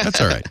 that's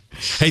all right.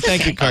 Hey,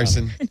 thank you,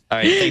 Carson. All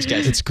right, thanks,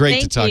 guys. It's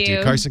great to talk to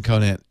you. Carson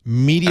Conant,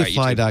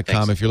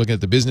 Mediafly.com. If you're looking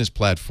at the business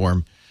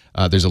platform,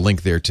 there's a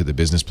link there to the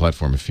business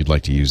platform if you'd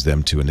like to use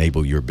them to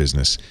enable your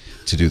business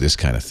to do this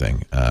kind of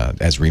thing,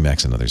 as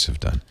Remax and others have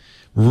done.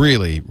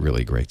 Really,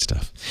 really great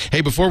stuff.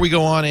 Hey, before we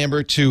go on,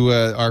 Amber, to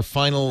our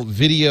final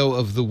video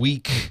of the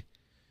week,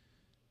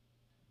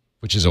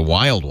 which is a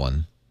wild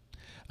one,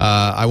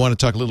 I want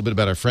to talk a little bit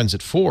about our friends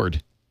at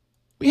Ford.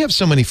 We have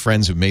so many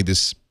friends who've made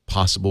this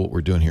possible, what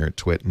we're doing here at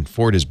Twit, and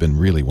Ford has been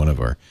really one of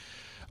our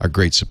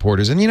great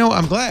supporters. And,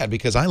 I'm glad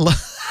because I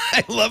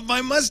love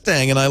my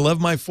Mustang, and I love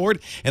my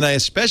Ford, and I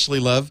especially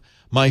love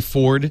my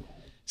Ford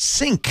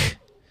Sync.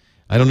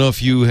 I don't know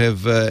if you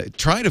have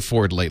tried a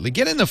Ford lately.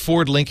 Get in the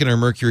Ford Lincoln or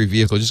Mercury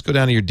vehicle. Just go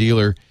down to your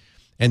dealer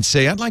and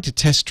say, I'd like to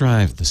test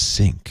drive the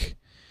Sync.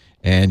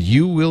 And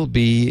you will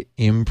be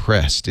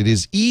impressed. It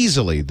is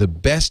easily the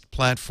best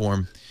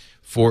platform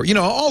for,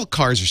 all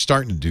cars are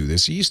starting to do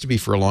this. It used to be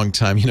for a long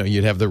time,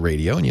 you'd have the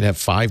radio and you'd have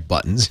 5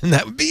 buttons and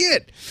that would be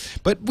it.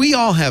 But we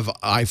all have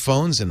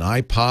iPhones and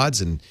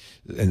iPods and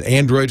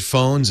Android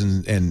phones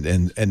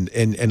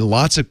and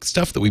lots of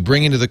stuff that we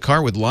bring into the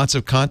car with lots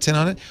of content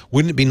on it.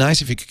 Wouldn't it be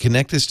nice if you could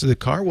connect this to the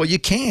car? Well, you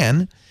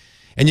can,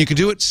 and you can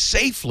do it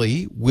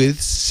safely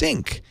with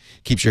Sync.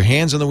 Keeps your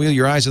hands on the wheel,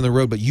 your eyes on the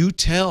road, but you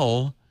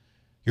tell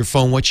your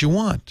phone what you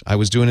want. I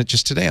was doing it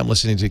just today. I'm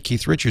listening to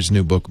Keith Richards'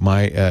 new book,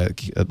 My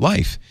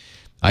Life.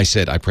 I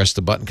said, I pressed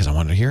the button because I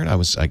wanted to hear it.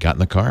 I got in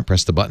the car, I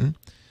pressed the button.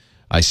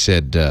 I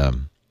said, it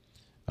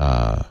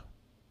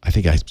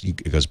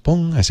goes,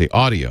 boom. I say,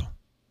 audio.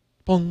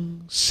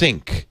 Boom.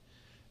 Sync.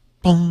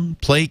 Boom.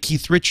 Play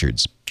Keith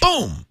Richards.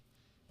 Boom.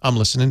 I'm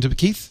listening to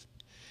Keith.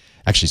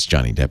 Actually, it's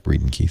Johnny Depp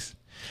reading Keith.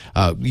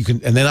 And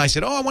then I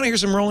said, I want to hear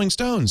some Rolling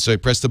Stones. So I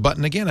pressed the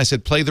button again. I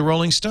said, play the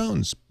Rolling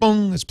Stones.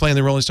 Boom, it's playing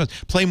the Rolling Stones.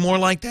 Play more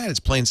like that. It's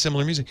playing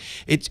similar music.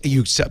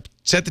 You set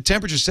the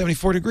temperature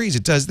 74 degrees.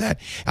 It does that.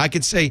 I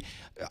could say,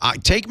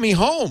 take me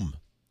home,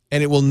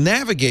 and it will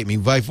navigate me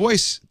by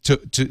voice to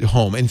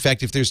home. In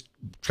fact, if there's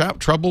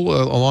trouble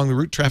along the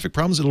route, traffic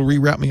problems, it'll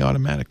reroute me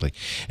automatically.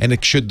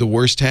 And should the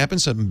worst happen,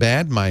 something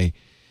bad, my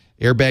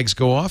airbags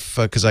go off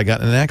because I got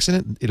in an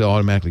accident, it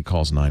automatically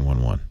calls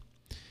 911.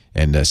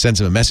 And sends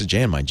them a message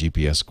and my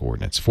GPS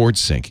coordinates. Ford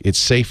Sync. It's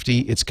safety.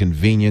 It's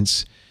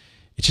convenience.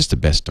 It's just the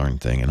best darn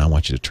thing, and I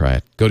want you to try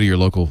it. Go to your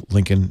local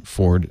Lincoln,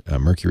 Ford,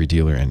 Mercury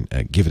dealer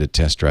and give it a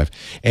test drive.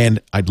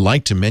 And I'd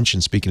like to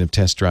mention, speaking of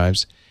test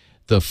drives,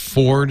 the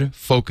Ford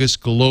Focus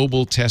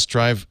Global Test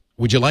Drive.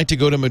 Would you like to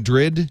go to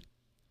Madrid?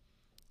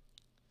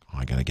 Oh,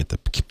 I got to get the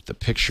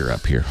picture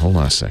up here. Hold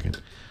on a second.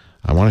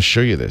 I want to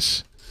show you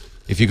this.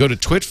 If you go to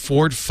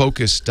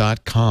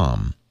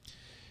twitfordfocus.com,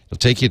 it'll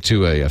take you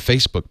to a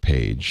Facebook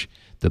page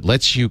that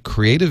lets you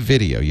create a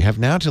video. You have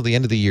now till the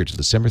end of the year, till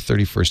December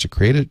 31st, to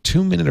create a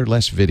 2-minute or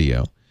less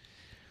video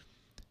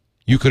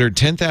You could earn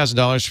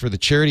 $10,000 for the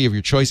charity of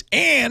your choice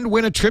and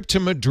win a trip to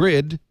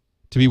Madrid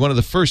to be one of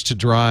the first to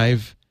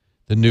drive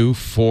the new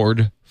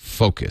Ford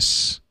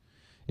Focus.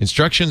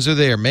 Instructions are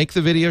there. Make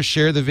the video,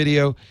 share the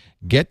video,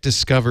 get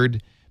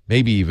discovered,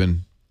 maybe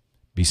even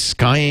be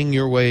skying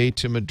your way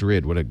to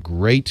Madrid. What a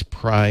great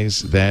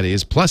prize that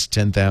is, plus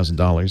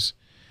 $10,000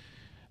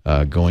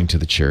 going to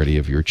the charity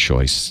of your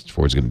choice.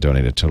 Ford's going to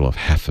donate a total of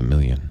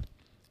 $500,000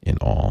 in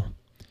all.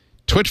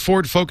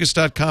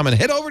 TwitFordFocus.com and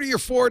head over to your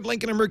Ford,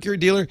 Lincoln, and Mercury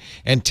dealer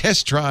and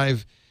test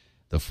drive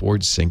the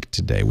Ford Sync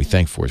today. We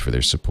thank Ford for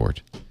their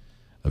support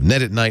of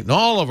Net at Night and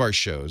all of our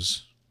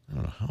shows. I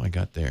don't know how I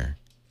got there.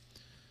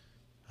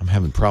 I'm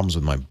having problems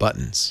with my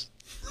buttons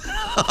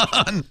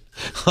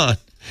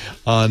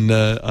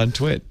on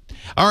Twit.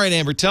 All right,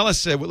 Amber, tell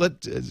us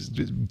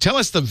tell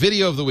us the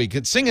video of the week.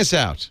 Sing us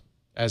out,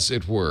 as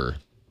it were.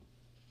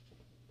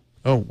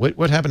 Oh,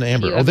 what happened to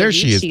Amber? Oh, there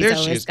she is. There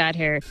she is. Got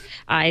her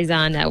eyes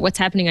on what's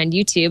happening on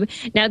YouTube.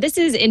 Now, this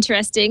is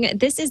interesting.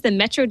 This is the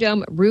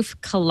Metrodome roof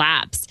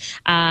collapse.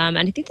 And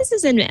I think this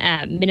is in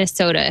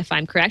Minnesota, if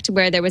I'm correct,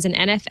 where there was an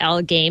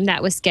NFL game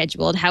that was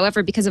scheduled.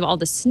 However, because of all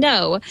the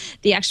snow,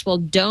 the actual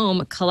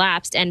dome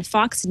collapsed, and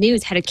Fox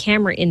News had a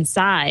camera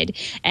inside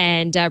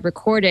and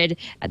recorded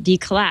the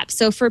collapse.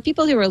 So for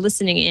people who are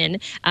listening in,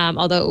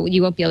 although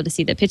you won't be able to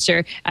see the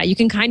picture, you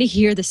can kind of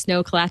hear the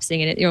snow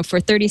collapsing. And for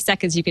 30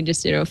 seconds, you can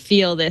just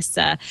feel this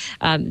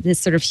this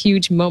sort of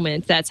huge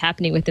moment that's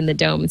happening within the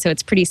dome. So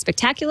it's pretty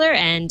spectacular,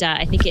 and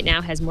I think it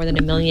now has more than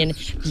 1 million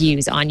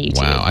views on YouTube.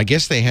 Wow! I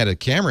guess they had a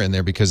camera in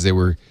there because there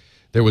was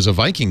a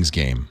Vikings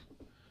game.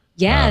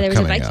 Yeah, there was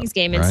a Vikings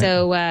game, and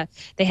so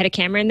they had a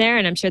camera in there,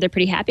 and I'm sure they're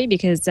pretty happy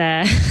because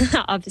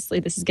obviously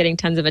this is getting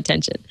tons of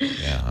attention.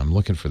 Yeah, I'm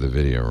looking for the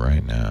video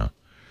right now.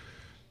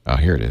 Oh,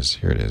 here it is.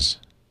 Here it is.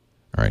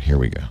 All right, here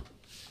we go.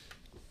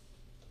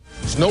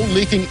 Snow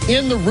leaking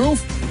in the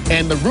roof,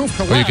 and the roof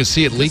collapsed. Oh, you can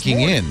see it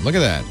leaking in. Look at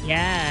that.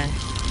 Yeah.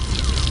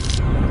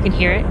 You can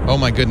hear it. Oh,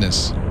 my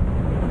goodness.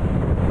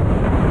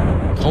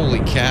 Holy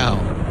cow.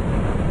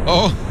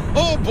 Oh,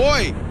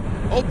 boy.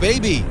 Oh,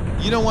 baby.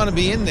 You don't want to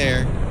be in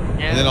there. No.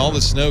 And then all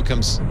the snow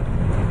comes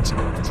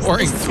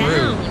pouring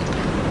through.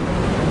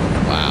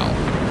 Wow.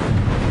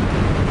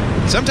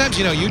 Sometimes,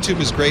 YouTube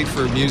is great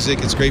for music.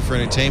 It's great for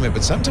entertainment,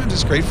 but sometimes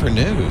it's great for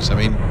news. I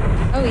mean,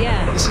 oh,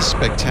 yeah. This is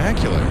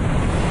spectacular.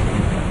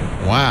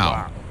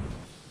 Wow.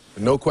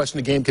 No question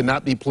the game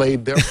cannot be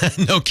played there.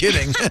 No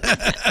kidding.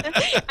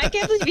 I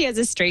can't believe he has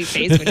a straight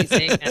face when he's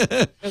saying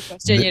that. No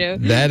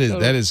question, That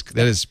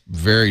is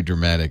very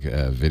dramatic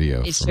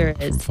video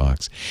from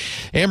Fox.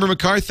 Amber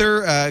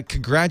MacArthur,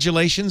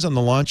 congratulations on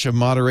the launch of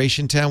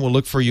Moderation Town. We'll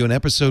look for you in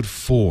episode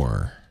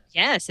 4.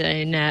 Yes,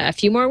 in a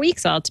few more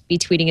weeks I'll be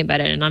tweeting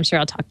about it, and I'm sure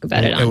I'll talk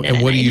about it on.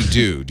 And what do you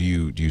do? Do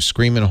you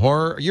scream in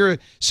horror? You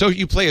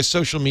play a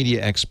social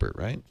media expert,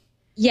 right?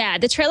 Yeah,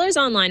 the trailer's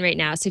online right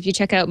now. So if you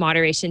check out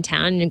Moderation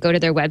Town and go to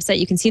their website,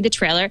 you can see the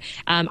trailer.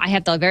 I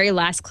have the very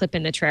last clip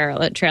in the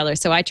trailer.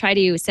 So I try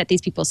to set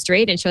these people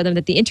straight and show them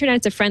that the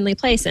internet's a friendly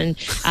place, and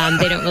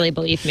they don't really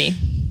believe me.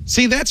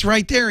 See, that's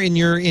right there in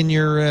your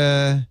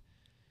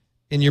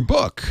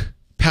book,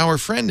 Power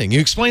Friending.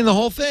 You explain the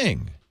whole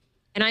thing.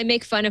 And I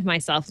make fun of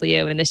myself,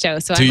 Leo, in the show.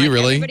 So I'm like,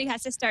 really? Everybody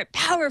has to start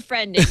power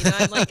friending.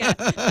 I'm like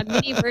a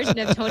mini version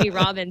of Tony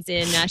Robbins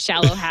in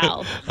Shallow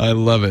Hal. I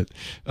love it.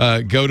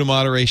 Go to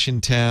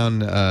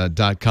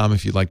moderationtown.com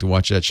if you'd like to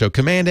watch that show.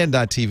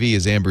 CommandN.tv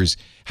is Amber's.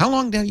 How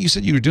long now? You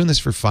said you were doing this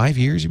for 5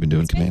 years? You've been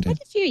doing Command N?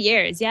 Quite a few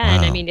years, yeah. Wow.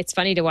 And I mean, it's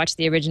funny to watch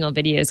the original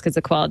videos because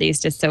the quality is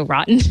just so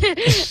rotten.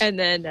 And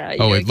then,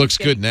 it looks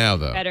good now,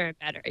 though. Better and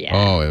better, yeah.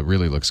 Oh, it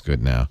really looks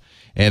good now.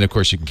 And, of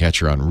course, you can catch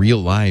her on Real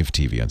Live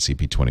TV on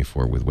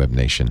CP24 with Web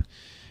Nation.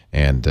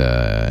 And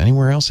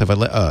anywhere else? Have I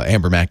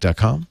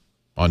AmberMac.com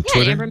on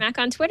Twitter? Yeah, Amber Mac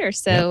on Twitter.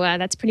 So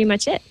that's pretty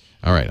much it.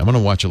 All right. I'm going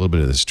to watch a little bit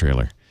of this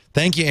trailer.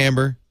 Thank you,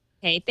 Amber.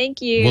 Hey, thank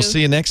you. We'll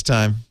see you next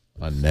time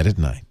on Net at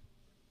Night.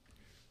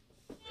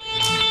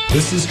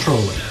 This is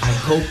trolling. I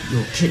hope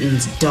your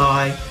kittens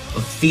die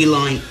of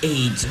feline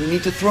AIDS. We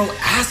need to throw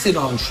acid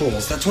on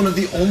trolls. That's one of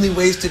the only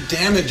ways to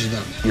damage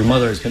them. Your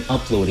mother has been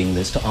uploading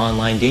this to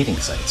online dating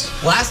sites.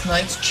 Last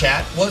night's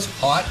chat was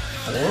hot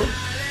for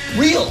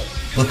real.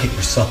 Look at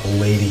your supple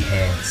lady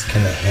hands.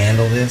 Can they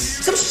handle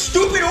this? Some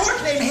stupid orc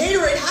named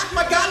Haterade hacked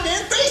my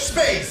goddamn face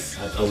space!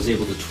 I was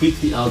able to tweak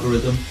the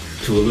algorithm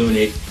to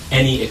eliminate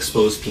any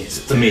exposed penis.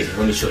 It's amazing.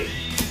 Let me show you.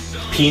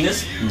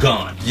 Penis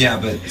gone. Yeah,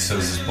 but so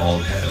is his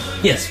bald head.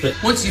 Yes, but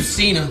once you've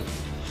seen a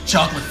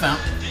chocolate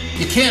fountain,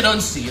 you can't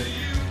unsee it.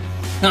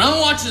 And I'm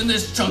watching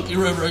this chunky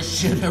river of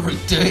shit every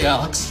day,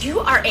 Alex. You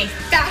are a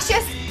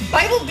fascist,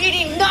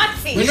 Bible-beating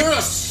Nazi. And you're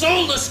a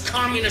soulless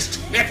communist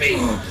hippie.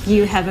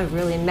 You have a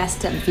really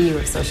messed up view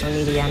of social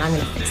media, and I'm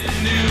going to fix that.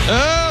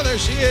 Oh, there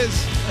she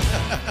is.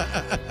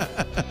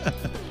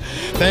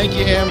 Thank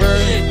you,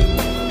 Amber.